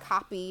 We had a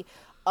copy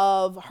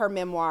of her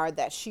memoir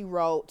that she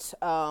wrote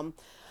a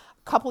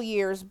couple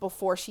years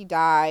before she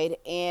died,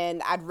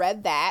 and I'd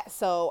read that.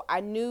 So I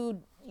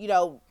knew,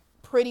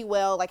 pretty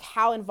well like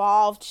how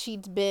involved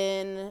she'd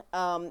been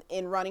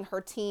in running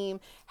her team,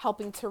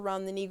 helping to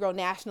run the Negro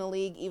National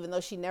League, even though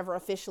she never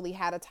officially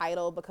had a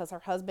title because her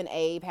husband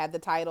Abe had the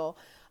title.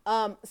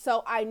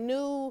 So I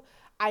knew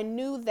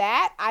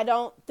that. I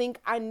don't think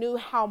I knew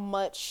how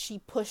much she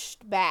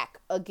pushed back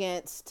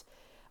against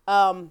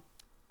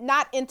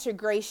not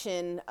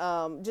integration,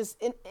 just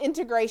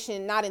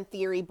integration, not in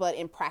theory, but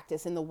in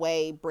practice, in the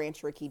way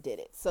Branch Rickey did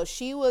it. So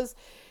she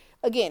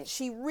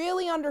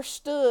really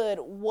understood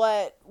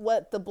what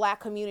the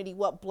black community,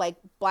 what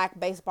black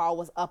baseball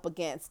was up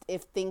against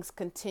if things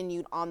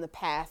continued on the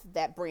path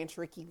that Branch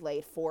Rickey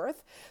laid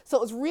forth. So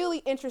it was really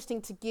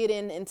interesting to get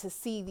in and to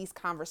see these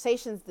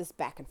conversations, this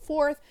back and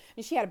forth.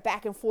 And she had a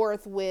back and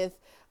forth with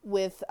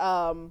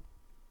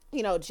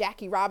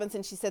Jackie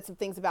Robinson. She said some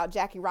things about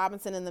Jackie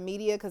Robinson in the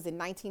media because in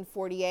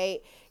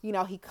 1948,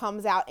 he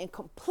comes out and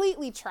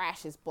completely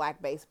trashes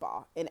black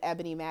baseball in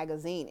Ebony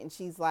magazine. And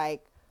she's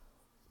like,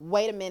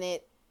 wait a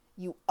minute,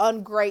 you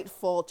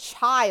ungrateful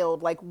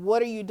child. Like,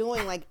 what are you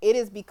doing? Like, it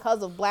is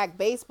because of black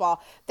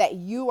baseball that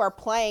you are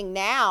playing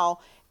now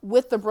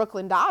with the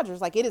Brooklyn Dodgers.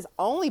 Like, it is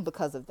only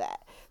because of that.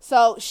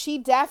 So she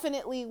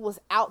definitely was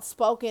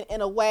outspoken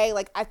in a way.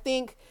 Like, I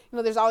think,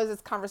 there's always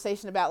this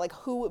conversation about like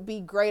who would be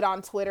great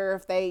on Twitter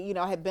if they,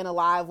 had been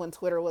alive when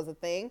Twitter was a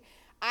thing.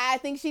 I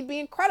think she'd be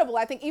incredible.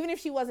 I think even if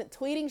she wasn't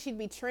tweeting, she'd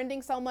be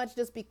trending so much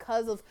just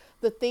because of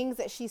the things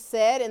that she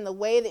said and the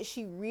way that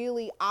she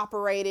really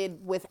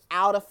operated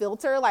without a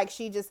filter. Like,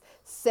 she just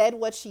said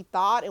what she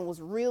thought and was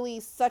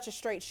really such a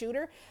straight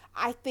shooter.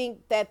 I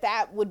think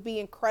that would be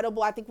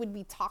incredible. I think we'd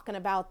be talking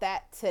about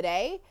that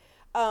today.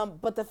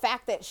 But the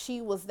fact that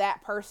she was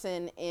that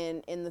person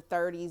in the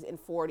 30s and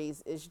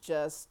 40s is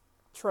just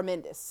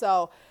tremendous.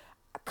 So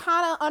I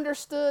kind of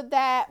understood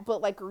that,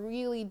 but like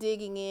really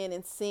digging in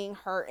and seeing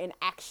her in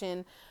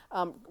action,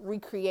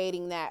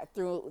 recreating that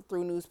through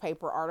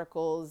newspaper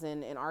articles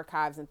and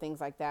archives and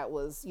things like that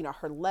was,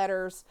 her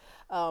letters.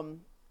 All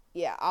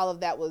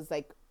of that was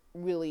like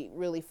really,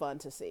 really fun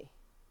to see.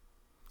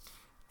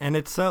 And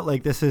it's so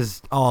like, this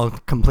is all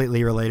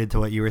completely related to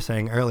what you were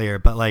saying earlier,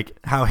 but like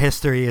how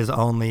history is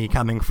only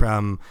coming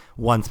from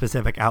one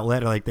specific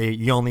outlet, or like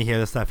you only hear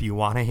the stuff you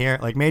want to hear.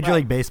 Like Major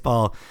League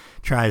Baseball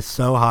tries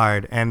so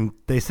hard, and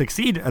they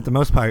succeed at the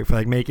most part for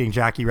like making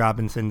Jackie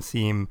Robinson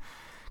seem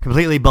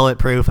completely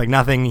bulletproof. Like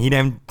nothing, he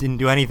didn't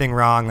do anything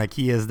wrong. Like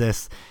he is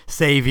this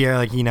savior.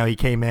 Like, he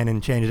came in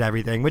and changed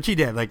everything, which he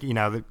did. Like,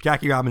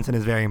 Jackie Robinson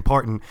is very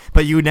important,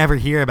 but you would never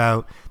hear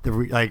about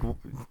the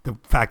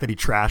fact that he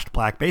trashed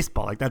black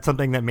baseball. Like that's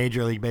something that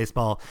Major League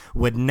Baseball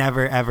would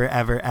never, ever,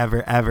 ever,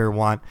 ever, ever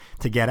want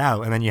to get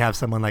out. And then you have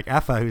someone like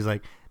Effa who's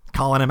like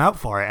calling him out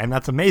for it, and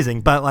that's amazing.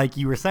 But like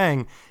you were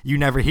saying, you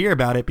never hear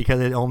about it because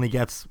it only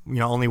gets,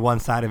 only one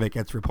side of it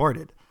gets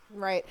reported.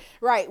 Right.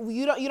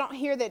 You don't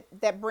hear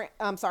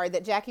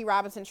that Jackie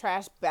Robinson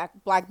trashed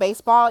black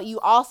baseball. You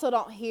also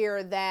don't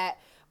hear that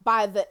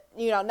by the,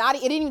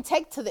 it didn't even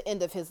take to the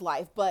end of his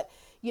life, but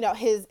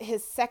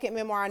his second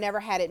memoir, I Never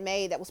Had It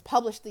Made, that was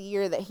published the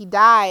year that he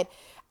died.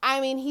 I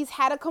mean, he's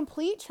had a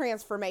complete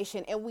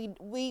transformation, and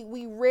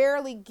we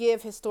rarely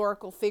give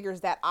historical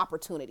figures that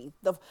opportunity.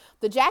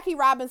 The Jackie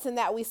Robinson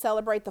that we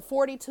celebrate, the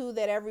 42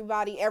 that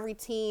every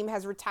team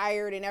has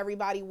retired and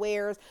everybody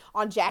wears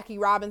on Jackie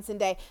Robinson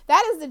Day,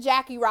 that is the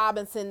Jackie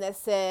Robinson that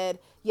said,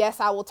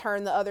 yes, I will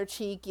turn the other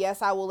cheek.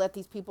 Yes, I will let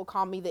these people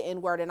call me the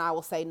N-word, and I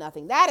will say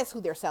nothing. That is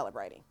who they're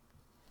celebrating.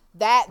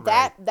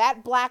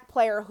 That black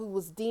player who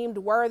was deemed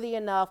worthy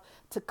enough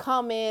to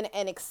come in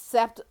and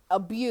accept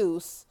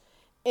abuse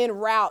en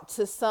route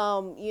to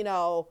some,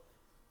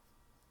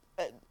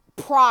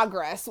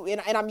 progress.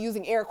 And I'm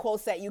using air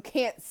quotes that you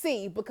can't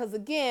see, because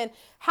again,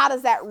 how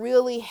does that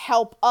really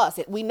help us?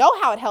 We know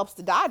how it helps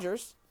the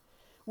Dodgers.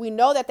 We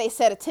know that they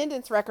set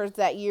attendance records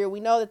that year.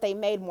 We know that they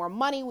made more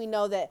money. We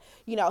know that,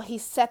 he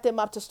set them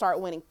up to start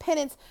winning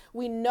pennants.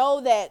 We know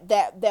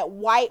that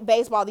white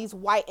baseball, these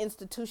white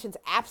institutions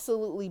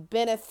absolutely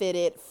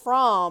benefited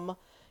from,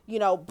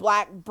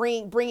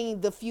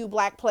 bringing the few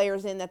black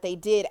players in that they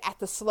did at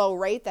the slow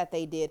rate that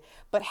they did.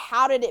 But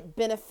how did it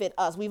benefit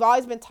us? We've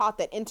always been taught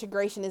that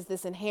integration is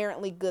this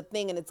inherently good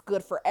thing and it's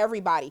good for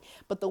everybody.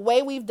 But the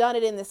way we've done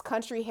it in this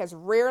country has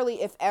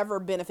rarely, if ever,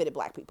 benefited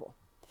black people.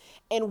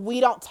 And we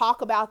don't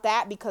talk about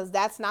that because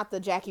that's not the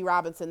Jackie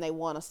Robinson they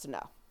want us to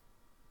know.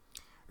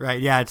 Right.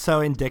 Yeah. It's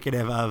so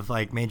indicative of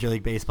like Major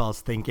League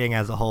Baseball's thinking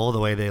as a whole, the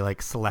way they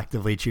like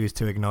selectively choose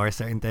to ignore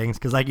certain things.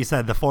 Because like you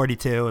said, the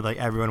 42, like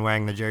everyone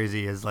wearing the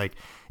jersey is like,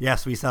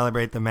 yes, we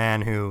celebrate the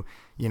man who,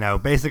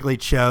 basically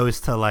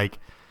chose to like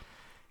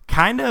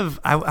kind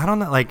of, I don't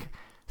know, like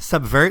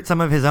subvert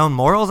some of his own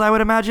morals, I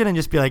would imagine, and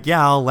just be like,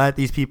 yeah, I'll let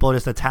these people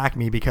just attack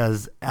me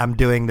because I'm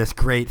doing this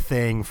great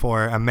thing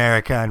for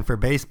America and for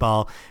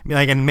baseball. I mean,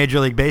 like in Major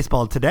League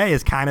Baseball today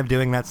is kind of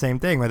doing that same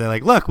thing where they're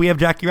like, look, we have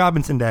Jackie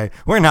Robinson Day.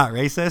 We're not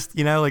racist,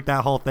 like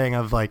that whole thing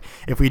of like,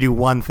 if we do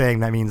one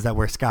thing, that means that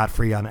we're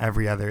scot-free on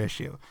every other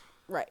issue.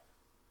 Right.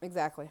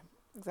 Exactly.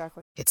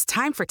 It's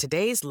time for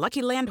today's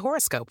Lucky Land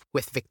horoscope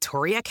with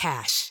Victoria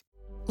Cash.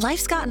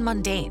 Life's gotten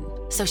mundane,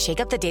 so shake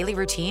up the daily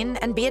routine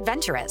and be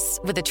adventurous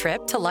with a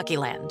trip to Lucky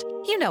Land.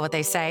 You know what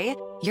they say,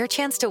 your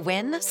chance to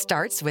win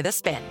starts with a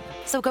spin.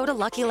 So go to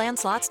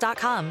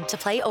LuckyLandSlots.com to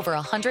play over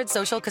 100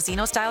 social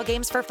casino-style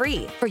games for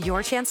free for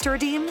your chance to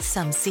redeem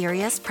some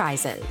serious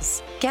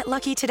prizes. Get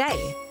lucky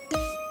today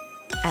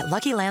at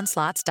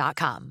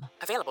LuckyLandSlots.com.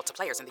 Available to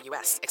players in the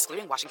U.S.,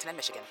 excluding Washington and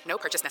Michigan. No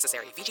purchase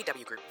necessary.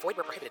 VGW Group. Void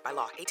where prohibited by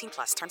law.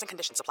 18+. Terms and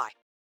conditions apply.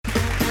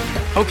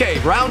 Okay,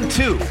 round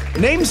two.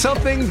 Name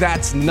something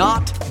that's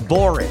not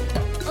boring.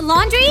 A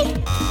laundry?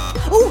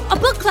 Ooh, a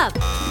book club.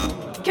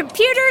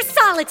 Computer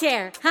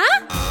solitaire,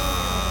 huh?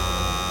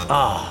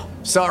 Ah,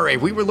 sorry,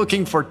 we were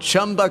looking for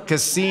Chumba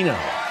Casino.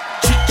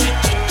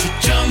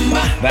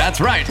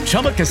 That's right,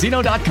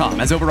 ChumbaCasino.com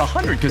has over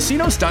 100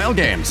 casino-style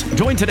games.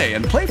 Join today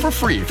and play for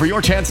free for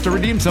your chance to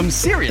redeem some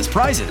serious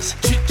prizes.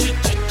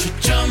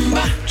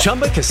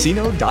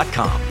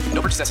 ChumbaCasino.com.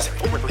 No purchase necessary.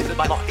 Void where prohibited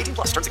by law. 18+.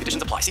 Terms and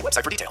conditions apply. See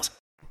website for details.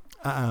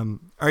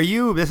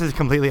 This is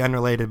completely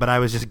unrelated, but I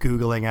was just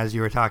Googling as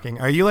you were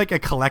talking. Are you like a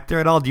collector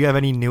at all? Do you have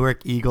any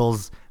Newark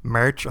Eagles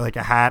merch or like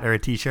a hat or a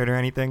t-shirt or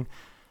anything?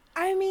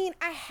 I mean,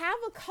 I have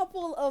a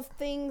couple of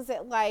things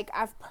that like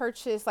I've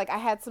purchased. Like I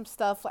had some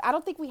stuff. I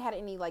don't think we had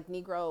any like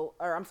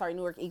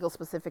Newark Eagles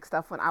specific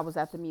stuff when I was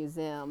at the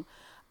museum.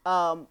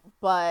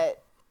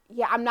 But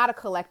yeah, I'm not a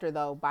collector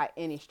though by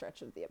any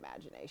stretch of the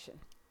imagination.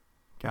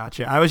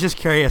 Gotcha. I was just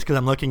curious because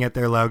I'm looking at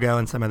their logo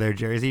and some of their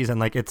jerseys, and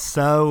like it's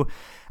such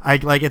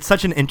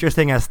an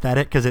interesting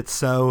aesthetic because it's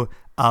so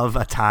of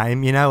a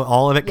time,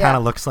 all of it kind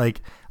of looks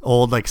like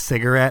old like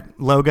cigarette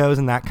logos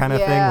and that kind of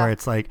thing, where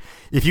it's like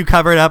if you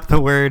covered up the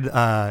word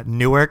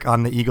Newark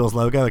on the Eagles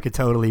logo, it could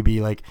totally be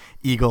like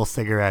Eagle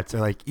cigarettes or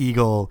like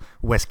Eagle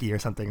whiskey or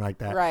something like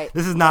that. Right.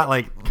 This is not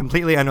like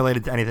completely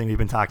unrelated to anything we've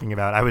been talking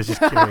about. I was just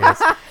curious.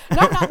 No,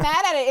 I'm not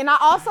mad at it. And I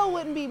also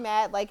wouldn't be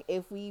mad like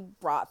if we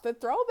brought the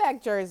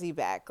throwback jersey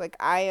back. Like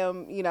I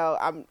am,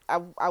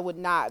 I would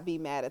not be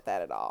mad at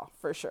that at all,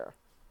 for sure.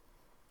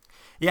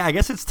 Yeah, I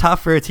guess it's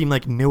tough for a team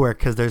like Newark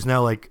because there's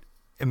no like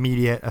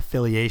immediate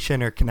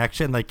affiliation or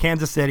connection. Like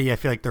Kansas City, I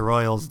feel like the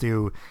Royals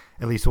do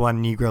at least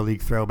one Negro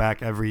League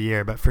throwback every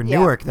year. But for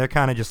Newark, they're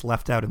kind of just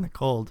left out in the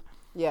cold.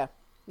 Yeah.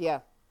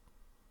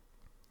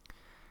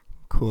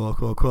 Cool.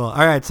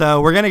 All right,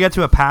 so we're going to get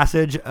to a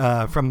passage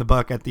from the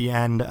book at the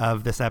end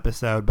of this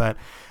episode, but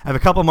I have a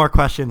couple more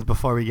questions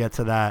before we get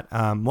to that.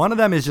 One of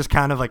them is just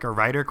kind of like a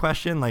writer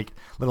question, like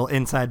little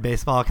inside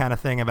baseball kind of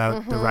thing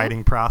about the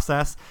writing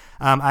process.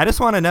 I just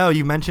want to know,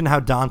 you mentioned how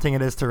daunting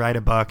it is to write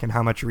a book and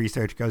how much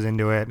research goes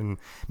into it and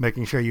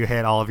making sure you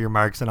hit all of your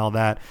marks and all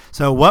that.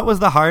 So what was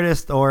the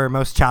hardest or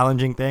most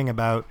challenging thing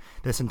about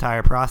this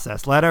entire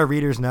process? Let our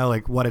readers know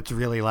like what it's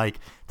really like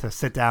to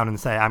sit down and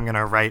say, I'm going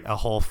to write a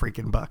whole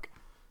freaking book.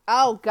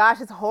 Oh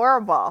gosh, it's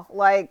horrible.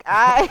 Like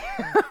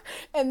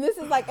and this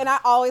is like, and I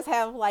always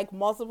have like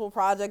multiple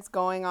projects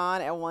going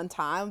on at one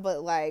time,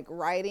 but like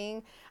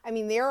writing, I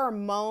mean, there are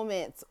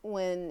moments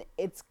when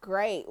it's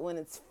great, when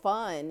it's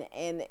fun,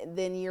 and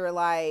then you're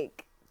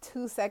like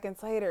 2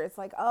 seconds later, it's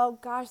like, oh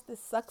gosh, this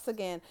sucks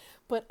again.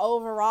 But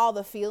overall,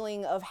 the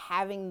feeling of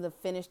having the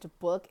finished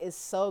book is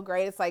so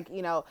great. It's like,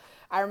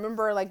 I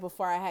remember like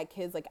before I had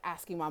kids, like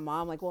asking my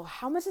mom, like, well,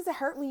 how much does it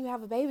hurt when you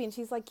have a baby? And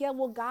she's like, yeah,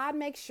 well, God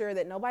makes sure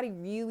that nobody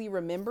really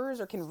remembers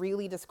or can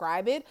really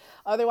describe it.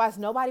 Otherwise,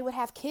 nobody would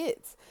have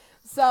kids.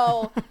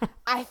 So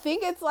I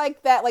think it's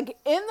like that, like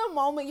in the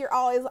moment, you're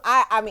always,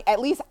 I mean, at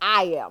least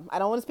I am. I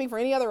don't want to speak for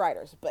any other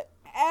writers, but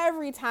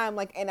every time,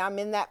 like, and I'm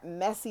in that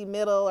messy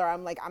middle, or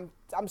I'm like,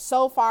 I'm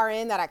so far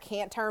in that I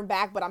can't turn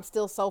back, but I'm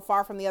still so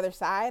far from the other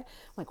side.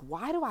 I'm like,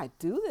 why do I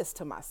do this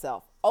to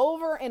myself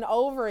over and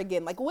over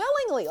again? Like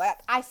willingly, like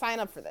I sign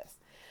up for this.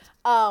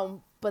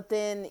 But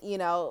then,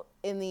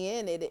 in the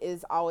end, it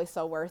is always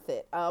so worth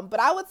it. But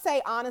I would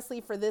say, honestly,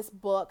 for this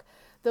book,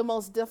 the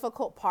most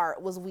difficult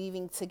part was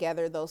weaving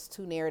together those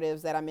two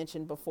narratives that I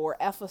mentioned before,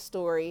 Effa's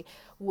story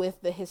with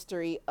the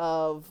history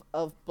of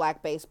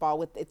Black baseball,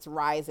 with its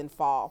rise and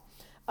fall.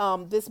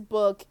 This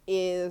book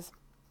is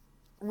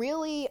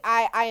really,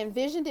 I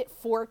envisioned it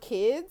for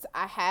kids.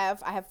 I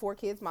have 4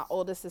 kids. My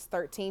oldest is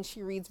 13.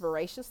 She reads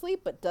voraciously,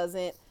 but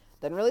doesn't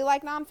really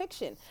like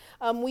nonfiction.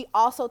 We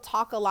also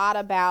talk a lot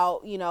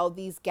about,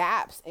 these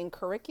gaps in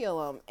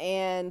curriculum.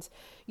 And,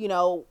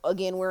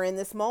 again, we're in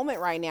this moment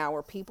right now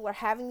where people are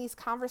having these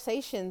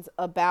conversations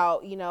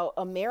about,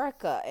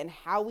 America and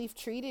how we've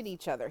treated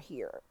each other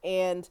here.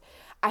 And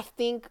I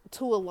think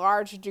to a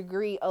large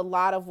degree, a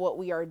lot of what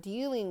we are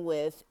dealing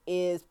with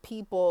is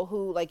people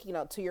who, like,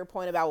 to your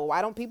point about, well,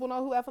 why don't people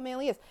know who Effa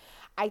Manley is?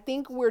 I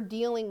think we're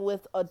dealing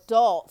with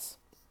adults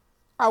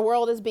Our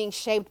world is being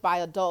shaped by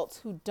adults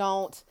who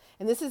don't,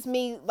 and this is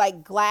me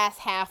like glass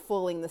half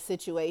fulling the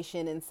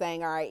situation and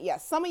saying, all right,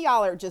 yes, some of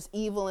y'all are just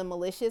evil and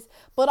malicious,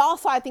 but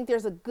also I think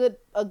there's a good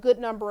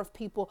number of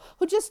people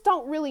who just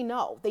don't really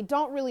know. They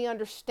don't really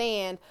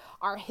understand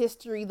our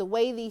history, the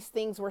way these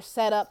things were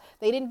set up.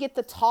 They didn't get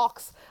the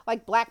talks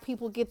like black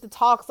people get the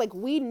talks. Like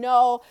we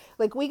know,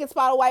 like we can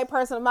spot a white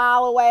person a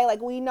mile away.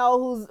 Like we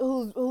know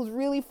who's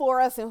really for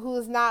us and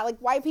who's not. Like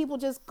white people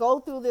just go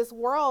through this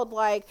world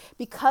like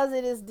because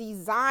it is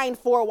designed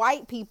for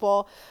white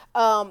people,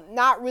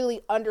 not really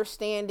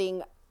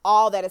understanding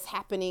all that is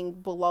happening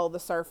below the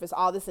surface,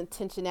 all this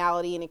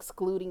intentionality and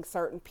excluding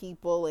certain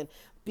people and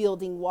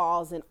building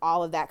walls and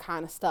all of that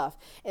kind of stuff.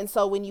 And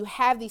so when you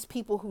have these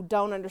people who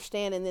don't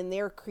understand and then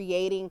they're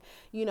creating,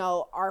 you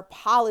know, our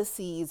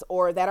policies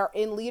or that are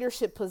in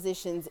leadership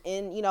positions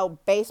in, you know,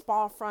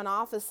 baseball front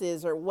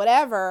offices or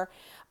whatever,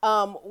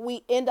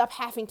 we end up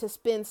having to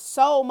spend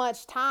so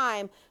much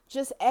time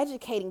just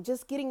educating,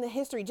 just getting the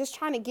history, just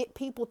trying to get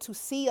people to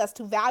see us,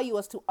 to value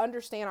us, to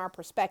understand our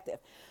perspective.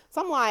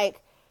 So I'm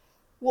like,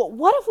 well,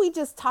 what if we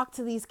just talk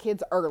to these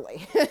kids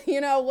early?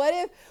 You know, what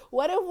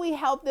if we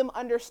help them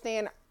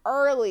understand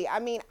early? I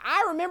mean,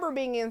 I remember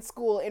being in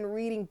school and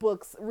reading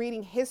books,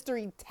 reading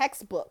history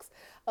textbooks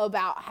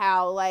about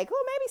how like,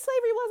 oh, maybe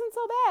slavery wasn't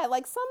so bad.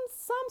 Like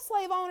some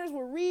slave owners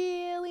were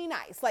really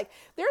nice. Like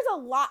there's a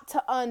lot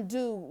to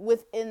undo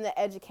within the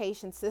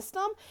education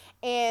system.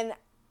 And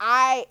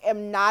I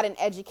am not an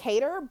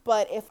educator,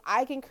 but if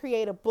I can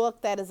create a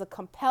book that is a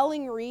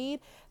compelling read,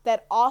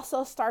 that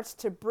also starts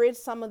to bridge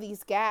some of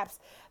these gaps,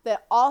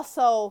 that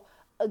also,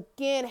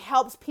 again,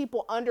 helps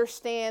people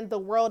understand the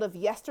world of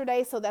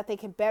yesterday so that they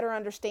can better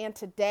understand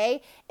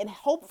today and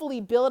hopefully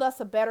build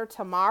us a better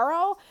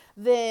tomorrow,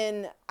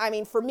 then, I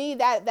mean, for me,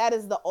 that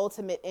is the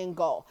ultimate end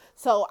goal.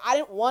 So I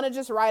didn't want to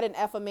just write an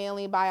Effa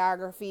Manley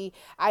biography.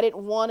 I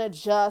didn't want to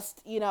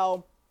just, you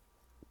know,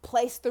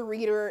 place the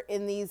reader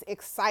in these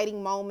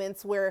exciting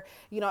moments where,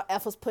 you know,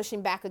 Effa's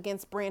pushing back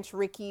against Branch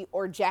Rickey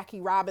or Jackie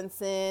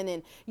Robinson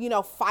and, you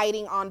know,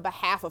 fighting on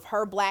behalf of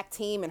her black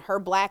team and her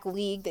black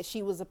league that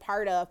she was a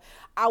part of.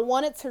 I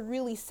wanted to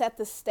really set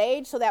the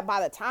stage so that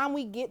by the time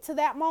we get to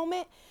that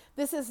moment,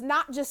 this is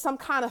not just some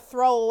kind of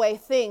throwaway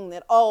thing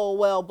that, oh,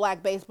 well,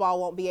 black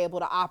baseball won't be able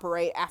to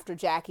operate after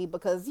Jackie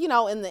because, you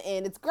know, in the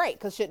end, it's great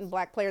because shouldn't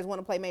black players want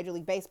to play Major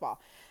League Baseball?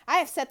 I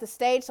have set the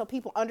stage so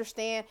people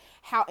understand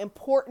how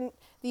important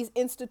these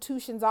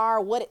institutions are,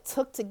 what it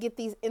took to get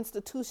these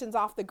institutions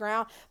off the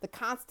ground, the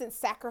constant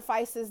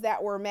sacrifices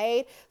that were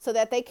made so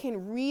that they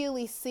can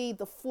really see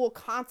the full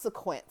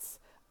consequence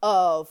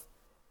of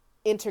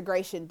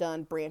integration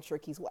done Branch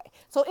Rickey's way.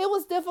 So it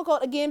was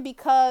difficult, again,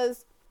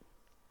 because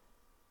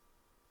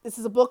this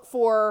is a book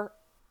for,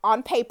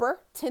 on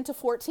paper, 10 to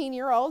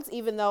 14-year-olds,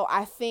 even though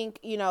I think,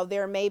 you know,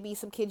 there may be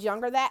some kids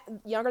younger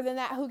than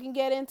that who can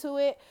get into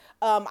it.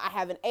 I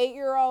have an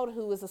 8-year-old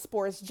who is a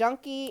sports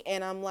junkie,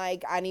 and I'm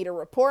like, I need a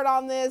report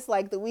on this,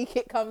 like the week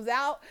it comes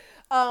out.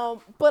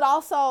 But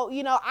also,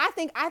 you know, I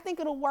think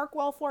it'll work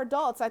well for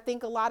adults. I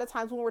think a lot of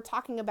times when we're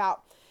talking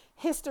about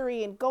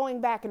history and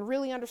going back and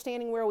really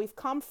understanding where we've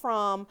come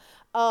from,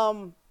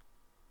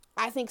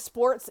 I think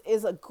sports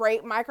is a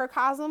great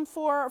microcosm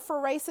for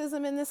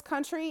racism in this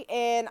country,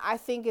 and I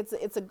think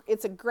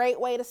it's a great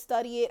way to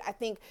study it. I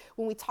think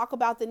when we talk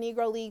about the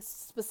Negro Leagues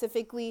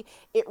specifically,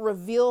 it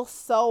reveals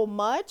so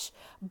much,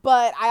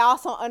 but I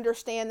also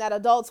understand that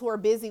adults who are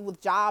busy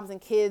with jobs and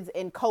kids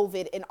and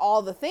COVID and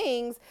all the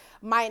things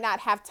might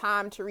not have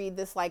time to read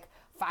this like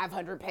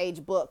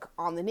 500-page book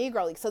on the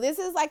Negro League. So this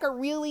is like a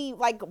really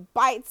like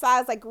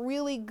bite-sized, like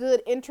really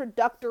good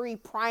introductory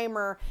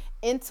primer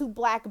into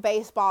black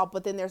baseball,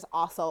 but then there's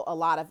also a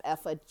lot of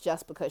Effa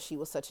just because she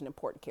was such an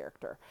important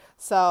character.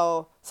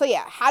 So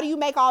yeah, how do you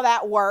make all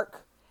that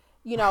work,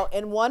 you know,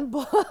 in one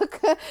book?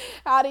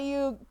 How do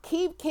you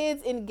keep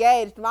kids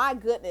engaged? My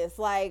goodness,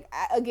 like,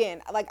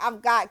 again, like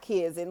I've got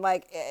kids and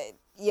like,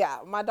 yeah,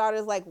 my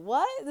daughter's like,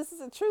 what? This is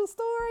a true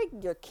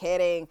story? You're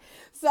kidding.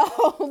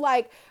 So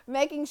like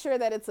making sure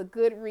that it's a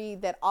good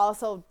read that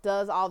also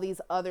does all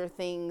these other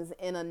things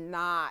in a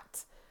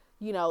not,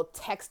 you know,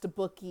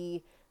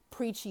 textbooky,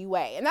 preachy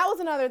way. And that was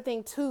another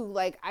thing too.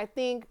 Like, I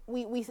think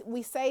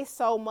we say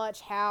so much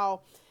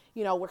how,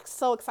 you know, we're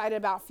so excited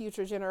about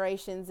future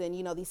generations and,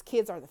 you know, these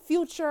kids are the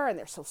future and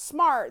they're so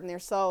smart and they're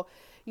so,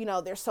 you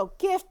know, they're so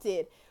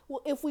gifted.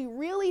 Well, if we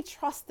really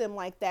trust them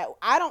like that,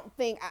 I don't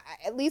think,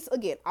 at least,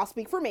 again, I'll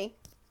speak for me.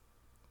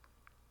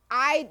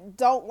 I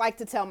don't like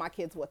to tell my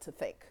kids what to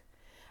think.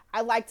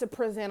 I like to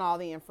present all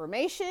the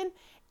information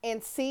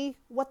and see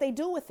what they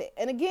do with it.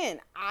 And again,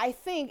 I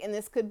think, and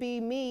this could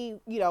be me,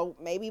 you know,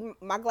 maybe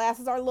my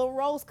glasses are a little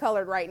rose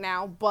colored right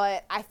now,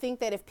 but I think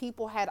that if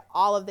people had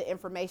all of the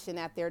information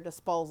at their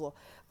disposal,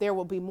 there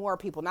will be more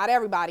people, not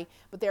everybody,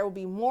 but there will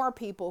be more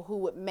people who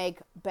would make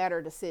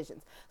better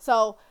decisions.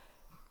 So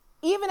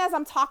even as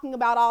I'm talking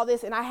about all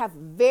this and I have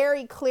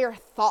very clear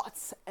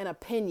thoughts and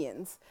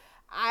opinions,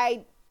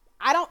 I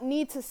I don't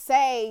need to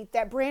say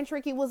that Branch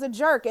Rickey was a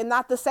jerk and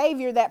not the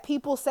savior that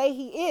people say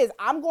he is.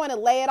 I'm going to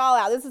lay it all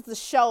out. This is the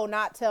show,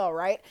 not tell,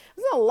 right?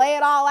 I'm going to lay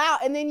it all out,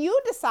 and then you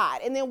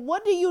decide. And then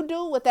what do you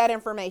do with that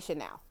information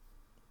now?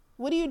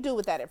 What do you do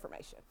with that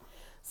information?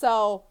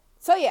 So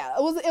yeah,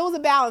 it was a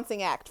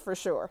balancing act for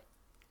sure.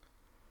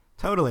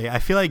 Totally. I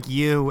feel like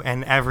you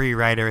and every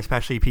writer,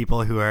 especially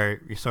people who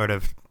are sort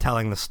of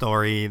telling the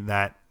story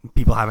that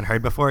people haven't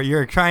heard before,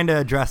 you're trying to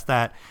address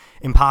that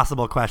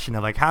impossible question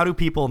of like, how do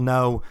people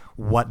know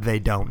what they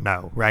don't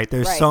know, right?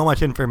 There's so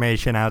much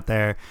information out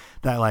there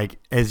that like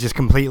is just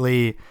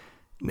completely,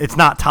 it's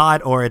not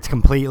taught, or it's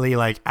completely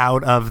like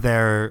out of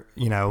their,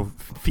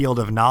 field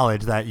of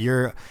knowledge that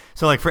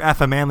so like for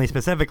Effa Manley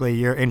specifically,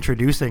 you're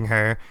introducing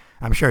her,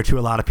 I'm sure, to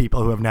a lot of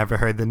people who have never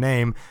heard the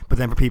name, but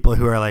then for people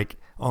who are like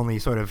only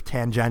sort of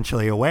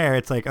tangentially aware,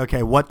 it's like,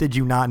 okay, what did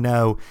you not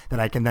know that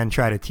I can then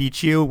try to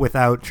teach you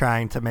without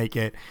trying to make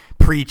it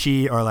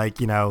preachy or like,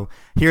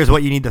 here's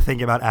what you need to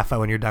think about Effa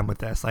when you're done with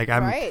this. Like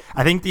I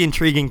think the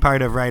intriguing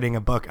part of writing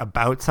a book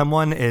about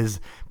someone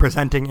is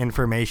presenting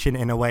information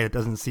in a way that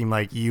doesn't seem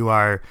like you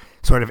are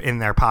sort of in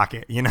their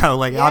pocket,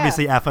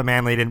 obviously Effa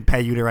Manley didn't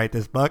pay you to write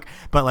this book,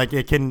 but like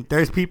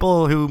there's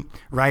people who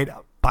write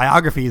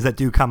biographies that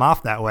do come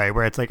off that way,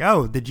 where it's like,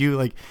 oh, did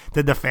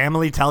the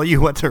family tell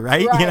you what to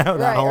write?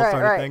 That whole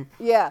sort of thing.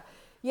 Yeah.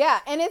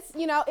 And it's,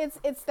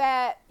 it's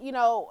that,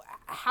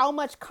 how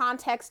much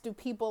context do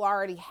people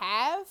already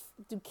have?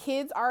 Do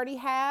kids already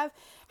have?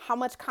 How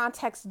much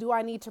context do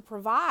I need to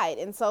provide?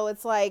 And so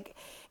it's like,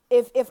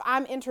 if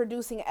I'm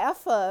introducing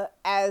Effa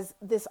as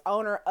this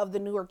owner of the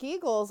Newark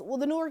Eagles, well,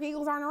 the Newark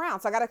Eagles aren't around.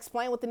 So I got to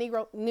explain what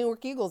the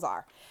Newark Eagles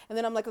are. And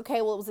then I'm like,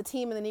 okay, well, it was a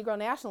team in the Negro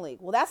National League.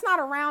 Well, that's not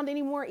around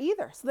anymore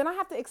either. So then I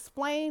have to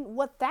explain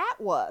what that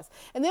was.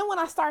 And then when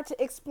I start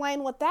to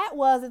explain what that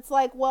was, it's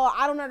like, well,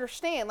 I don't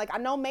understand. Like, I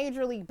know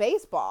Major League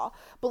Baseball,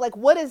 but like,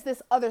 what is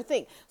this other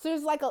thing? So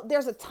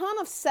there's a ton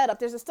of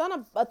setup. There's a ton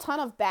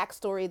of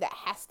backstory that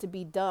has to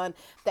be done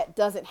that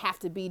doesn't have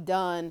to be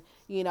done,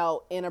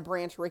 in a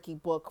Branch Rickey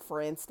book,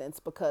 for instance,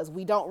 because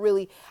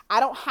I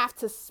don't have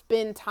to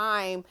spend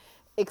time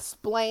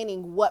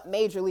explaining what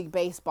Major League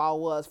Baseball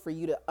was for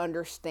you to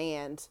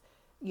understand,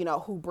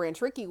 who Branch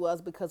Rickey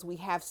was, because we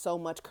have so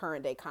much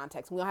current day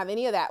context. We don't have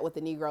any of that with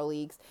the Negro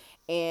Leagues.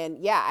 And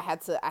yeah,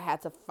 I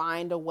had to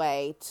find a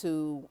way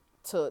to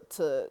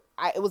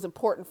it was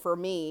important for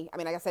me. I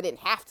mean, I guess I didn't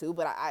have to,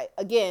 but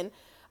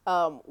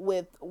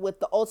with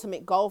the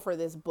ultimate goal for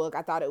this book,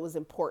 I thought it was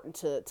important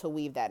to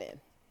weave that in.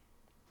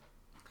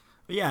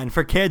 Yeah, and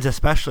for kids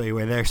especially,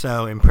 where they're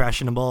so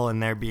impressionable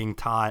and they're being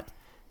taught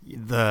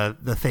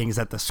the things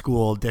that the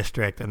school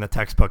district and the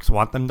textbooks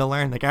want them to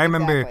learn. Like I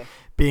remember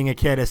being a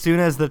kid, as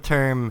soon as the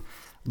term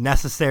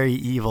necessary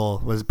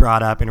evil was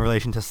brought up in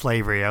relation to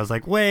slavery, I was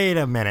like, wait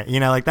a minute,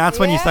 that's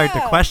when you start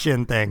to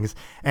question things.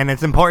 And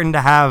it's important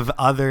to have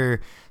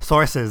other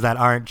sources that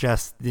aren't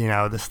just,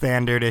 the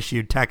standard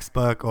issued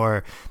textbook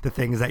or the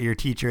things that your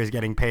teacher is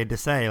getting paid to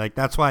say. Like,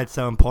 that's why it's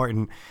so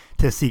important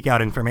to seek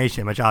out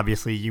information, which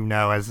obviously,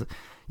 as,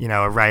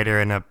 a writer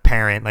and a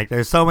parent, like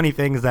there's so many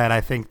things that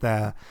I think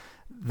the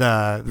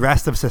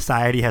rest of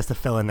society has to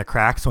fill in the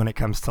cracks when it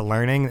comes to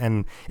learning.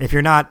 And if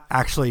you're not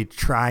actually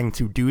trying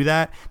to do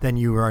that, then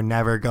you are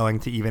never going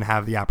to even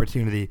have the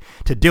opportunity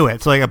to do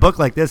it. So like a book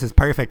like this is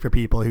perfect for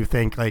people who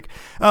think like,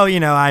 oh,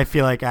 I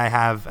feel like I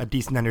have a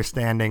decent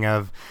understanding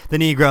of the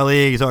Negro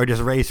Leagues or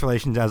just race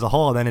relations as a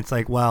whole. Then it's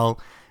like,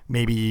 well,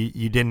 maybe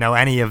you didn't know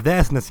any of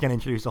this, and it's going to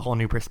introduce a whole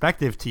new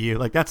perspective to you.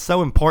 Like that's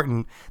so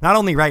important, not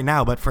only right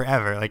now, but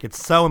forever. Like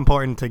it's so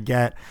important to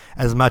get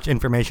as much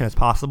information as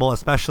possible,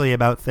 especially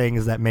about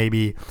things that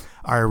maybe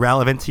are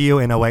relevant to you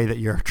in a way that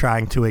you're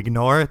trying to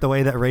ignore, the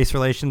way that race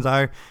relations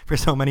are for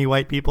so many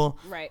white people.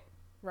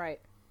 Right.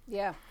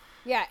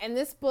 Yeah. And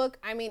this book,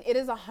 I mean, it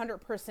is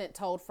 100%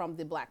 told from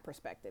the Black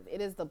perspective.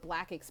 It is the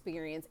Black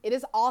experience. It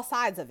is all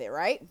sides of it,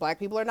 right? Black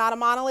people are not a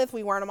monolith.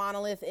 We weren't a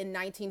monolith in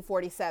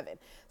 1947.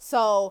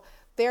 So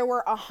there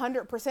were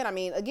 100%. I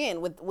mean, again,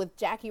 with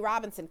Jackie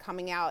Robinson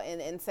coming out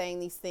and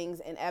saying these things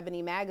in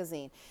Ebony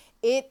magazine,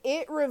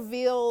 it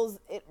reveals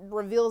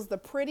the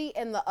pretty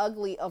and the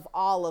ugly of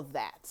all of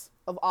that.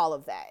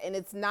 And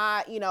it's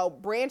not,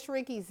 Branch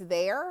Rickey's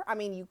there. I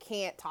mean, you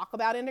can't talk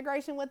about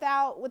integration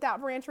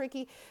without Branch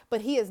Rickey,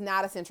 but he is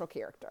not a central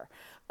character.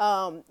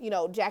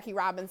 Jackie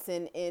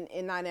Robinson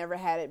in I Never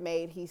Had It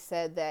Made, he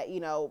said that,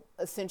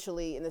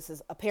 essentially, and this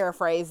is a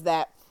paraphrase,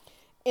 that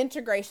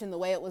integration, the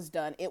way it was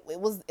done, it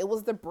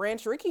was the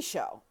Branch Rickey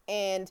show.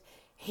 And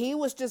he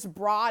was just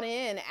brought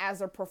in as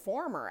a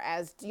performer,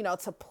 as,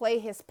 to play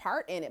his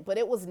part in it. But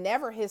it was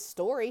never his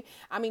story.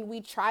 I mean,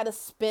 we try to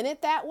spin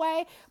it that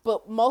way,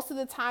 but most of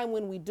the time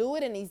when we do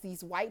it, and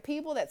these white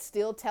people that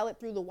still tell it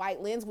through the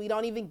white lens, we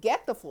don't even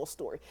get the full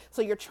story.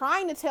 So you're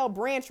trying to tell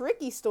Branch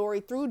Rickey's story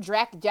through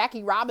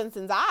Jackie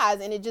Robinson's eyes,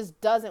 and it just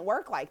doesn't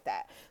work like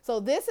that. So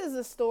this is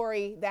a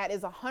story that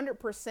is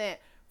 100%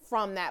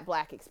 from that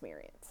Black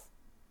experience.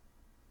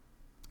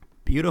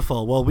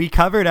 Beautiful. Well, we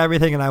covered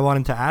everything that I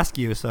wanted to ask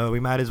you, so we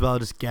might as well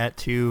just get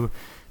to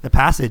the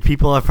passage.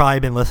 People have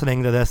probably been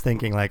listening to this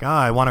thinking like, oh,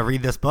 I want to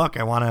read this book.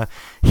 I want to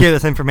hear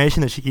this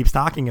information that she keeps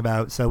talking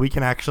about. So we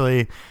can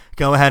actually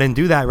go ahead and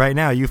do that right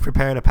now. You've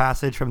prepared a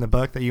passage from the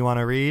book that you want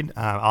to read.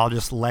 I'll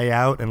just lay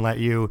out and let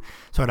you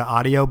sort of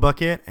audio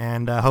book it,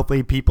 and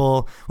hopefully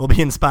people will be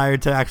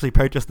inspired to actually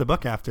purchase the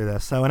book after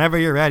this. So whenever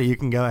you're ready, you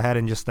can go ahead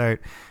and just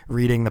start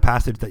reading the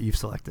passage that you've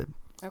selected.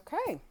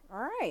 Okay.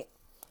 All right.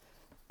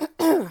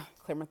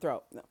 Clear my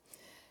throat. No.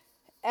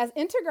 As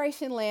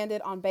integration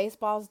landed on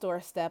baseball's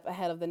doorstep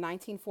ahead of the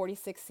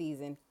 1946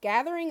 season,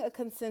 gathering a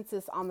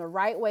consensus on the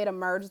right way to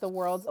merge the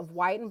worlds of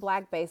white and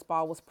black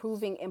baseball was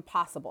proving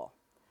impossible.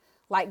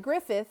 Like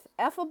Griffith,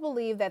 Effa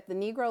believed that the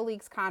Negro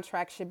Leagues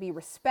contract should be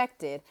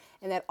respected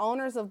and that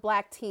owners of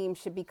black teams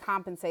should be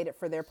compensated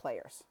for their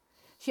players.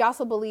 She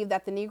also believed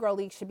that the Negro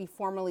League should be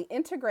formally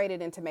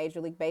integrated into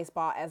Major League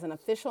Baseball as an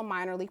official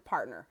minor league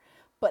partner,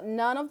 but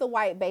none of the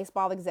white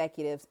baseball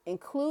executives,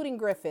 including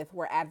Griffith,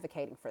 were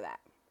advocating for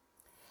that.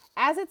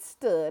 As it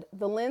stood,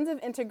 the lens of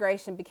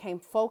integration became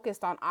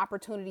focused on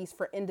opportunities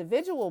for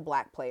individual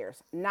black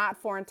players, not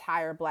for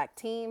entire black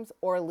teams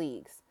or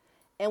leagues.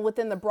 And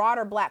within the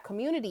broader black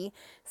community,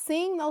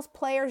 seeing those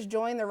players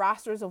join the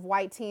rosters of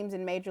white teams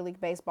in Major League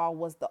Baseball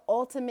was the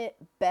ultimate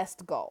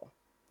best goal.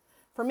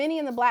 For many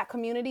in the black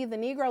community, the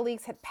Negro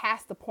Leagues had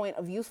passed the point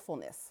of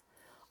usefulness.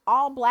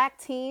 All black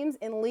teams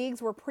in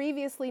leagues were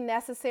previously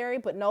necessary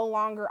but no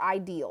longer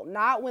ideal,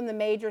 not when the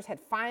majors had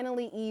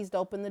finally eased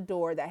open the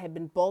door that had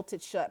been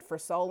bolted shut for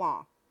so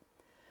long.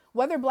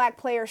 Whether black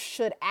players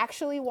should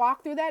actually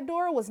walk through that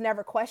door was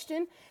never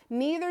questioned,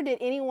 neither did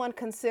anyone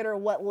consider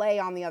what lay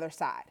on the other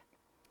side.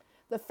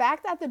 The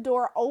fact that the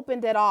door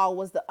opened at all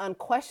was the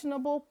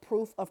unquestionable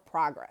proof of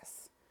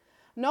progress.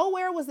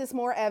 Nowhere was this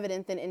more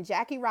evident than in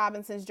Jackie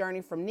Robinson's journey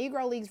from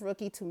Negro Leagues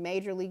rookie to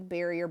Major League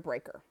barrier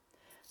breaker.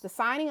 The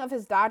signing of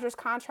his Dodgers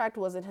contract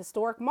was an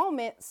historic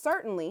moment,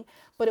 certainly,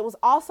 but it was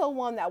also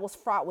one that was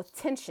fraught with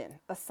tension,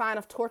 a sign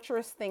of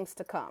torturous things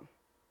to come.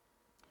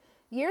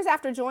 Years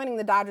after joining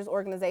the Dodgers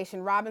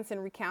organization, Robinson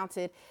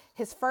recounted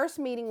his first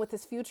meeting with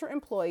his future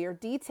employer,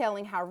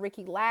 detailing how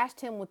Ricky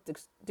lashed him with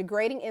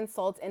degrading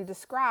insults and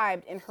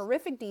described in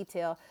horrific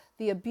detail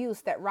the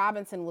abuse that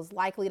Robinson was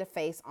likely to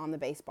face on the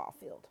baseball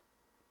field.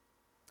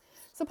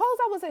 Suppose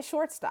I was at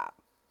shortstop.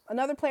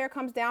 Another player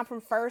comes down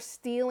from first,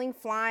 stealing,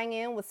 flying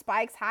in with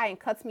spikes high and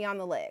cuts me on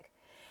the leg.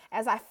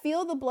 As I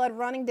feel the blood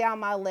running down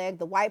my leg,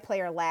 the white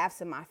player laughs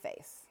in my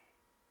face.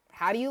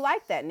 "How do you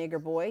like that,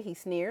 nigger boy?" he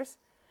sneers.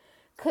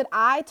 Could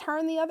I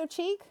turn the other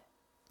cheek?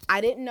 I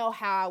didn't know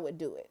how I would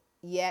do it,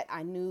 yet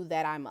I knew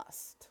that I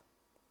must.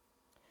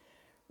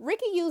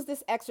 Ricky used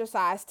this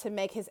exercise to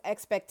make his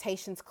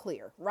expectations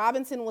clear.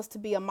 Robinson was to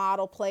be a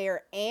model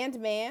player and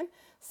man,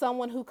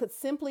 someone who could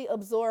simply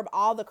absorb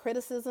all the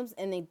criticisms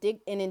and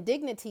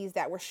indignities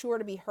that were sure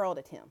to be hurled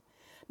at him.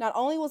 Not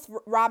only was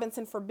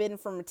Robinson forbidden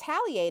from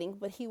retaliating,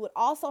 but he would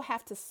also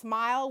have to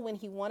smile when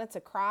he wanted to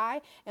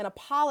cry and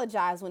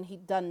apologize when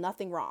he'd done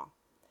nothing wrong.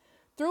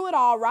 Through it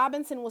all,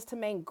 Robinson was to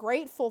remain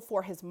grateful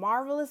for his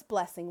marvelous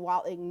blessing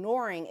while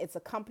ignoring its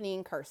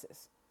accompanying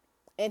curses.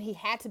 And he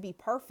had to be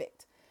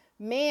perfect.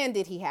 Man,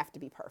 did he have to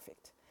be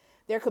perfect.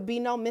 There could be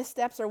no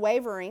missteps or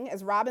wavering,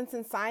 as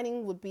Robinson's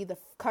signing would be the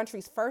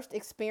country's first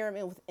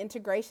experiment with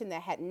integration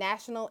that had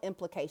national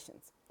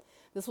implications.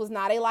 This was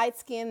not a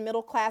light-skinned,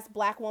 middle-class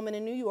black woman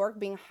in New York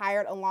being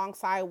hired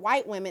alongside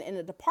white women in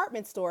a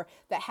department store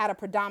that had a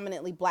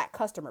predominantly black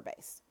customer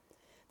base.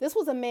 This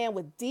was a man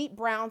with deep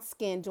brown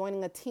skin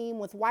joining a team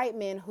with white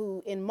men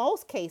who, in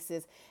most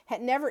cases,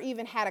 had never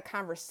even had a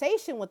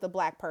conversation with a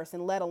black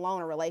person, let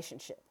alone a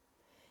relationship.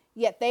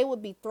 Yet they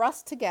would be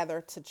thrust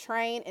together to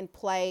train and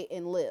play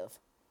and live.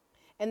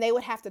 And they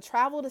would have to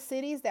travel to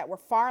cities that were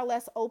far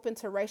less open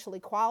to racial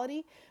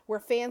equality, where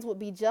fans would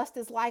be just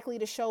as likely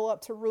to show up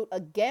to root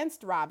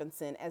against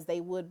Robinson as they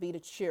would be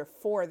to cheer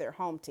for their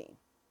home team.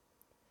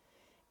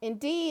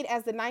 Indeed,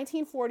 as the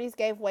 1940s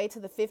gave way to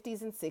the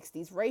 50s and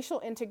 60s, racial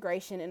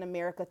integration in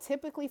America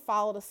typically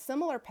followed a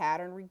similar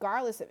pattern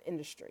regardless of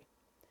industry.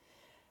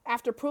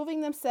 After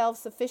proving themselves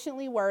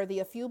sufficiently worthy,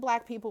 a few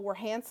black people were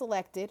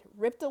hand-selected,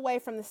 ripped away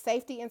from the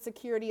safety and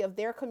security of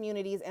their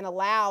communities, and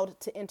allowed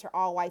to enter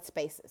all white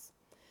spaces.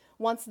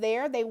 Once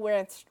there, they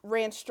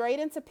ran straight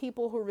into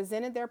people who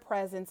resented their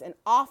presence and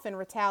often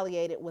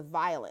retaliated with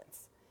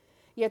violence.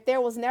 Yet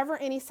there was never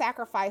any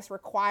sacrifice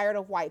required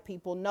of white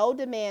people, no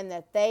demand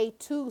that they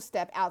too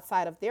step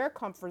outside of their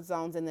comfort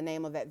zones in the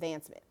name of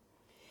advancement.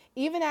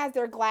 Even as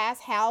their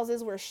glass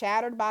houses were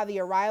shattered by the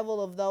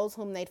arrival of those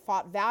whom they'd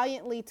fought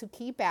valiantly to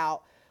keep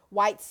out,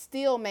 whites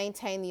still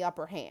maintained the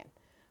upper hand.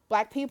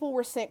 Black people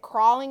were sent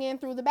crawling in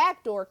through the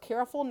back door,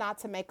 careful not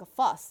to make a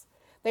fuss.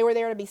 They were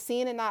there to be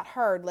seen and not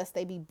heard, lest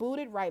they be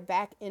booted right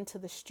back into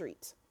the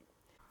streets.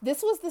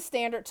 This was the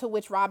standard to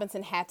which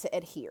Robinson had to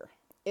adhere.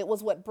 It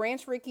was what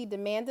Branch Rickey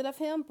demanded of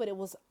him, but it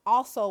was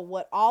also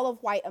what all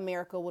of white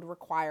America would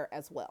require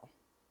as well.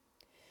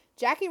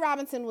 Jackie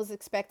Robinson was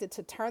expected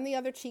to turn the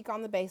other cheek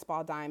on the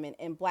baseball diamond,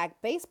 and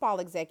Black baseball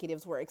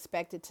executives were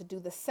expected to do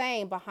the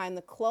same behind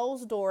the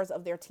closed doors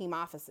of their team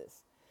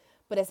offices.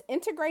 But as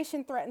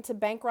integration threatened to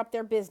bankrupt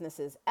their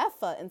businesses,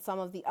 Effa and some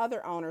of the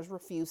other owners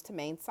refused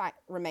to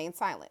remain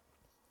silent.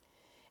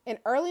 In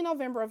early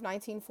November of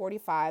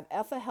 1945,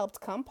 Effa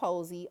helped Cum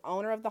Posey,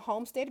 owner of the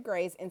Homestead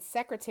Grays and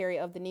secretary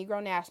of the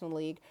Negro National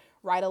League,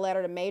 write a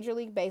letter to Major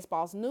League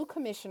Baseball's new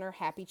commissioner,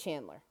 Happy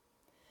Chandler.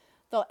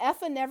 Though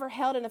Effa never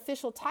held an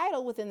official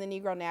title within the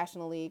Negro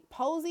National League,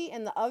 Posey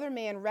and the other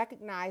men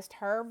recognized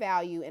her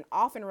value and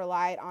often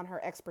relied on her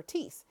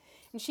expertise,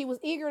 and she was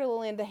eager to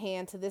lend a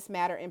hand to this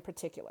matter in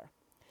particular.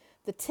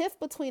 The tiff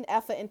between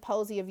Effa and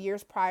Posey of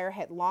years prior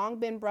had long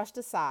been brushed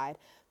aside.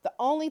 The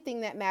only thing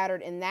that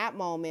mattered in that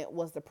moment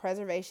was the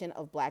preservation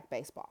of Black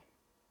baseball.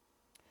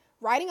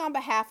 Writing on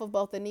behalf of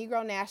both the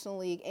Negro National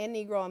League and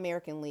Negro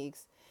American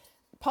Leagues,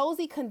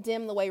 Posey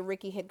condemned the way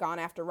Rickey had gone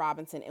after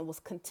Robinson and was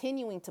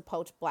continuing to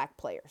poach Black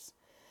players.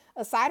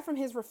 Aside from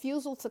his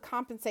refusal to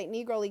compensate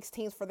Negro Leagues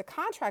teams for the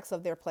contracts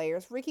of their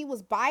players, Rickey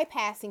was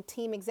bypassing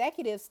team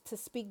executives to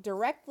speak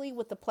directly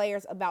with the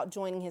players about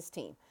joining his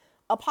team,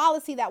 a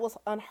policy that was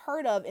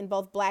unheard of in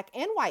both Black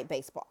and white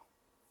baseball.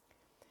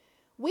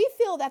 We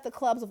feel that the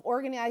clubs of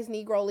organized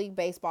Negro League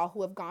baseball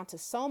who have gone to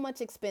so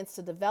much expense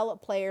to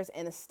develop players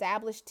and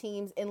establish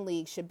teams and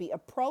leagues should be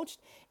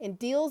approached and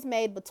deals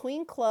made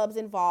between clubs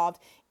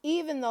involved,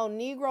 even though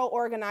Negro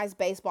organized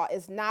baseball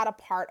is not a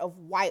part of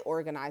white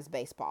organized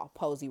baseball,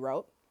 Posey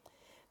wrote.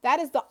 That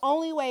is the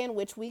only way in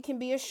which we can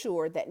be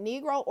assured that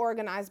Negro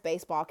organized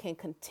baseball can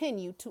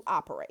continue to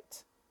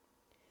operate.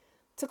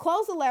 To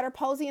close the letter,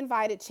 Posey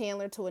invited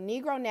Chandler to a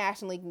Negro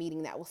National League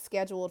meeting that was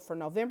scheduled for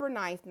November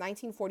 9th,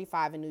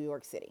 1945 in New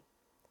York City.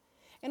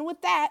 And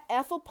with that,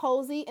 Effa,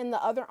 Posey, and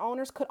the other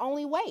owners could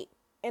only wait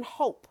and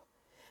hope.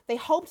 They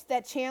hoped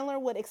that Chandler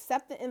would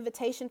accept the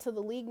invitation to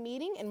the league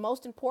meeting, and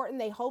most important,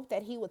 they hoped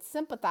that he would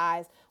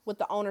sympathize with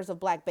the owners of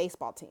Black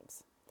baseball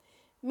teams.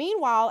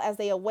 Meanwhile, as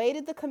they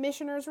awaited the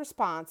commissioner's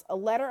response, a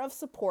letter of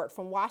support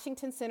from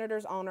Washington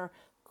Senators owner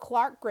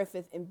Clark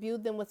Griffith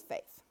imbued them with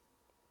faith.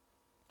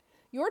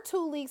 Your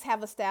two leagues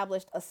have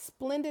established a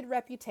splendid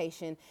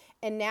reputation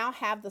and now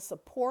have the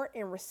support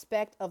and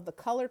respect of the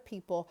colored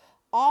people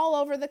all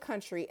over the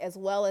country, as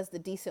well as the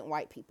decent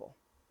white people.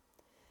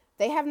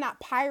 They have not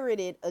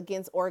pirated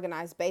against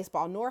organized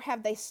baseball, nor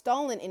have they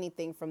stolen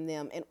anything from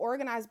them, and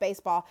organized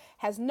baseball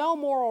has no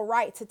moral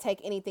right to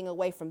take anything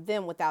away from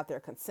them without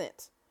their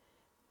consent.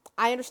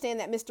 I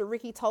understand that Mr.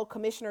 Rickey told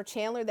Commissioner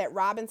Chandler that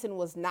Robinson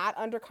was not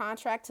under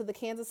contract to the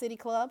Kansas City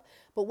Club,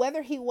 but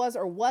whether he was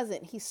or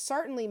wasn't, he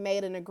certainly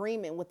made an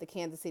agreement with the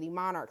Kansas City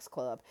Monarchs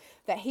Club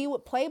that he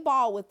would play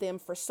ball with them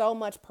for so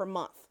much per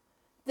month.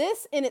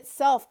 This in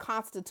itself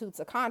constitutes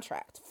a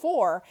contract,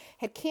 for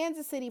had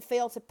Kansas City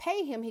failed to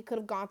pay him, he could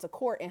have gone to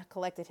court and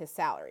collected his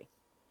salary.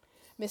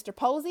 Mr.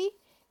 Posey,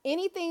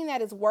 anything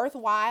that is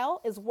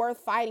worthwhile is worth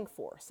fighting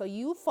for, so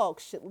you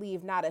folks should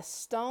leave not a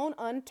stone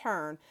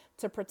unturned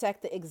to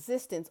protect the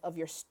existence of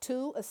your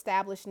two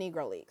established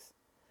Negro Leagues.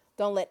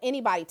 Don't let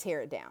anybody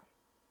tear it down.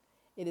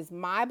 It is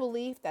my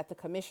belief that the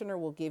commissioner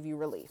will give you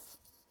relief.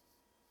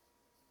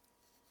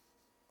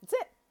 That's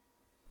it.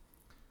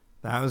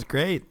 That was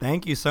great.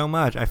 Thank you so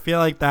much. I feel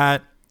like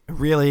that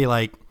really,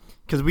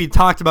 because we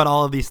talked about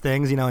all of these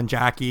things, and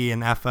Jackie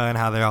and Effa and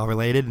how they're all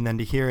related, and then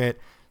to hear it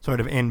sort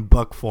of in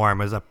book form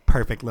was a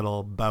perfect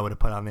little bow to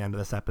put on the end of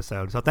this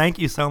episode. So thank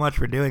you so much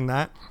for doing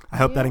that. I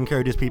hope that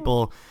encourages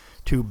people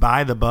to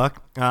buy the book.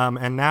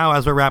 And now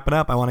as we're wrapping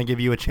up, I want to give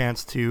you a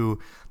chance to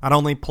not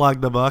only plug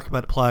the book,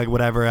 but plug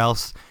whatever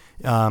else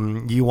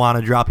you want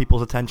to draw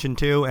people's attention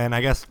to. And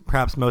I guess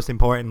perhaps most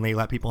importantly,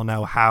 let people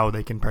know how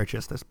they can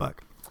purchase this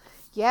book.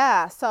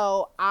 Yeah,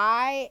 so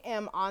I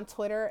am on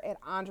Twitter at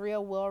Andrea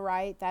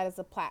Willwright. That is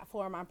a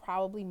platform I'm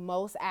probably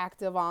most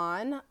active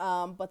on.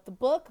 But the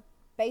book,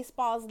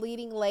 Baseball's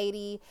Leading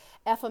Lady,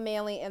 Effa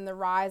Manley and the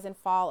Rise and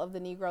Fall of the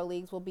Negro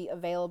Leagues, will be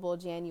available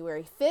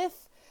January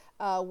 5th,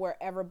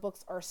 wherever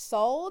books are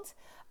sold.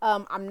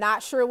 I'm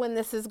not sure when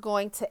this is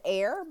going to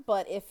air,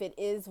 but if it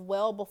is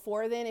well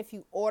before then, if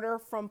you order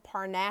from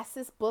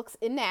Parnassus Books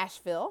in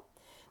Nashville.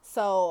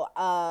 So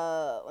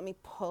let me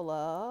pull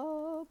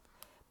up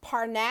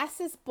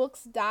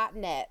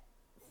parnassusbooks.net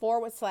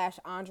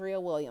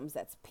 /Andrea Williams.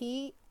 That's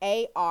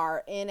PARNASSUS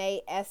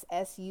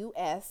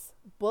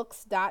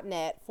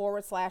books.net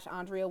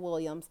 /Andrea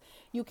Williams.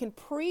 You can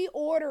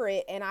pre-order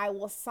it and I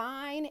will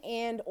sign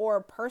and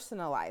or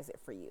personalize it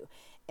for you.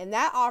 And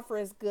that offer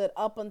is good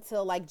up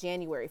until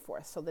January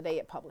 4th, so the day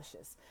it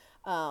publishes.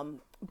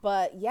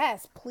 But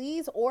yes,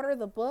 please order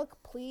the book.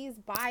 Please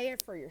buy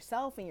it for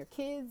yourself and your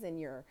kids and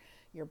your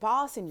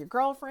boss and your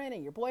girlfriend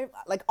and your boy,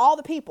 all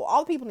the people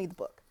need the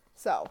book.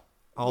 So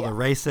All the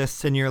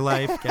racists in your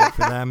life, get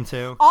for them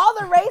too. All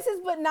the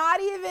racists, but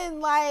not even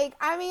like,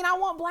 I mean, I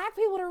want black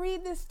people to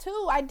read this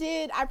too.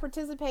 I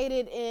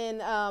participated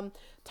in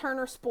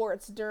Turner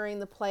Sports during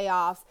the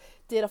playoffs,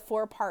 did a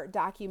 4-part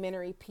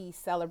documentary piece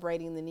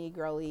celebrating the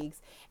Negro Leagues.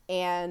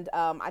 And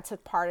I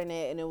took part in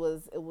it, and it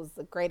was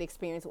a great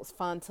experience. It was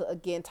fun to,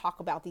 again, talk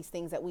about these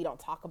things that we don't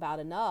talk about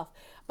enough.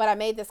 But I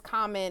made this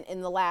comment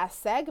in the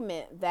last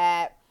segment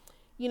that,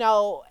 you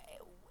know,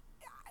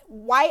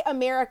 white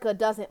America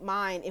doesn't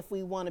mind if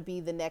we want to be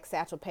the next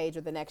Satchel Paige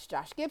or the next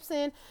Josh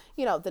Gibson,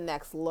 you know, the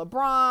next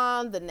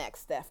LeBron, the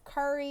next Steph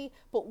Curry.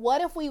 But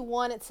what if we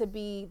wanted to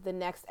be the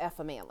next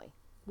Effa Manley?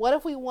 What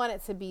if we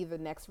wanted to be the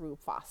next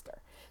Rube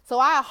Foster? So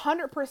I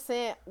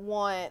 100%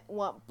 want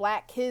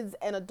black kids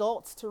and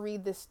adults to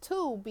read this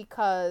too,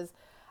 because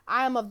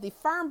I am of the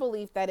firm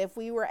belief that if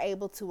we were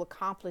able to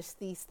accomplish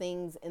these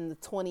things in the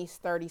 20s,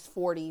 30s,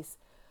 40s,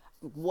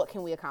 what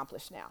can we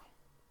accomplish now?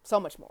 So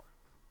much more.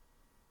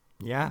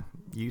 Yeah,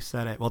 you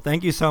said it. Well,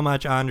 thank you so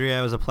much, Andrea.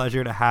 It was a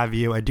pleasure to have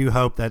you. I do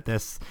hope that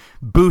this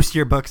boosts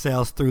your book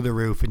sales through the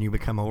roof and you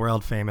become a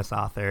world famous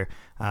author.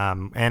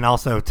 And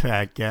also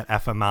to get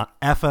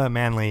Effa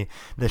Manley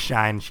the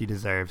shine she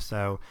deserves.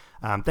 So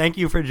thank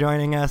you for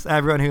joining us.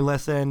 Everyone who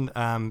listened,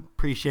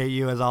 appreciate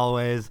you as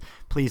always.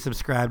 Please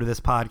subscribe to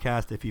this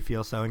podcast if you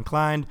feel so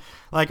inclined.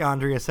 Like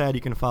Andrea said,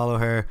 you can follow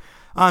her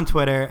on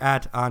Twitter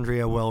at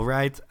Andrea Will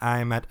Wright.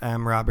 I'm at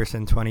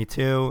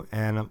mrobertson22,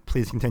 and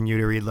please continue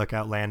to read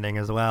Lookout Landing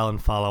as well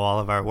and follow all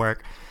of our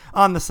work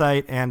on the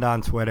site and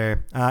on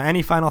Twitter.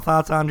 Any final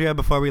thoughts, Andrea,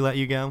 before we let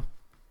you go?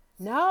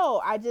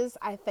 No, I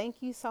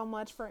thank you so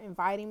much for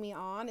inviting me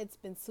on. It's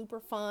been super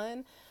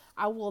fun.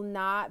 I will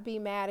not be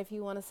mad if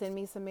you want to send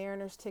me some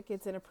Mariners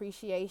tickets in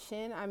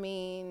appreciation. I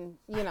mean,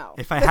 you know.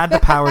 If I had the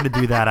power to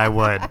do that, I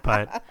would,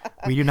 but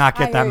we do not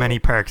get that many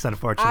perks,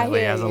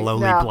 unfortunately, as a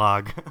lowly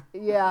blog.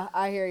 Yeah,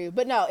 I hear you.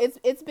 But no,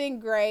 it's been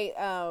great.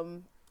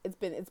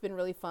 It's been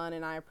really fun,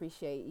 and I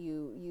appreciate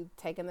you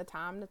taking the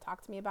time to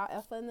talk to me about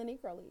Effa and the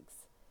Negro Leagues.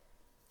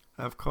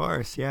 Of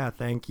course, yeah.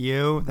 Thank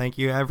you. Thank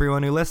you,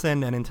 everyone who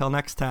listened, and until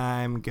next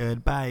time,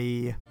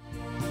 goodbye.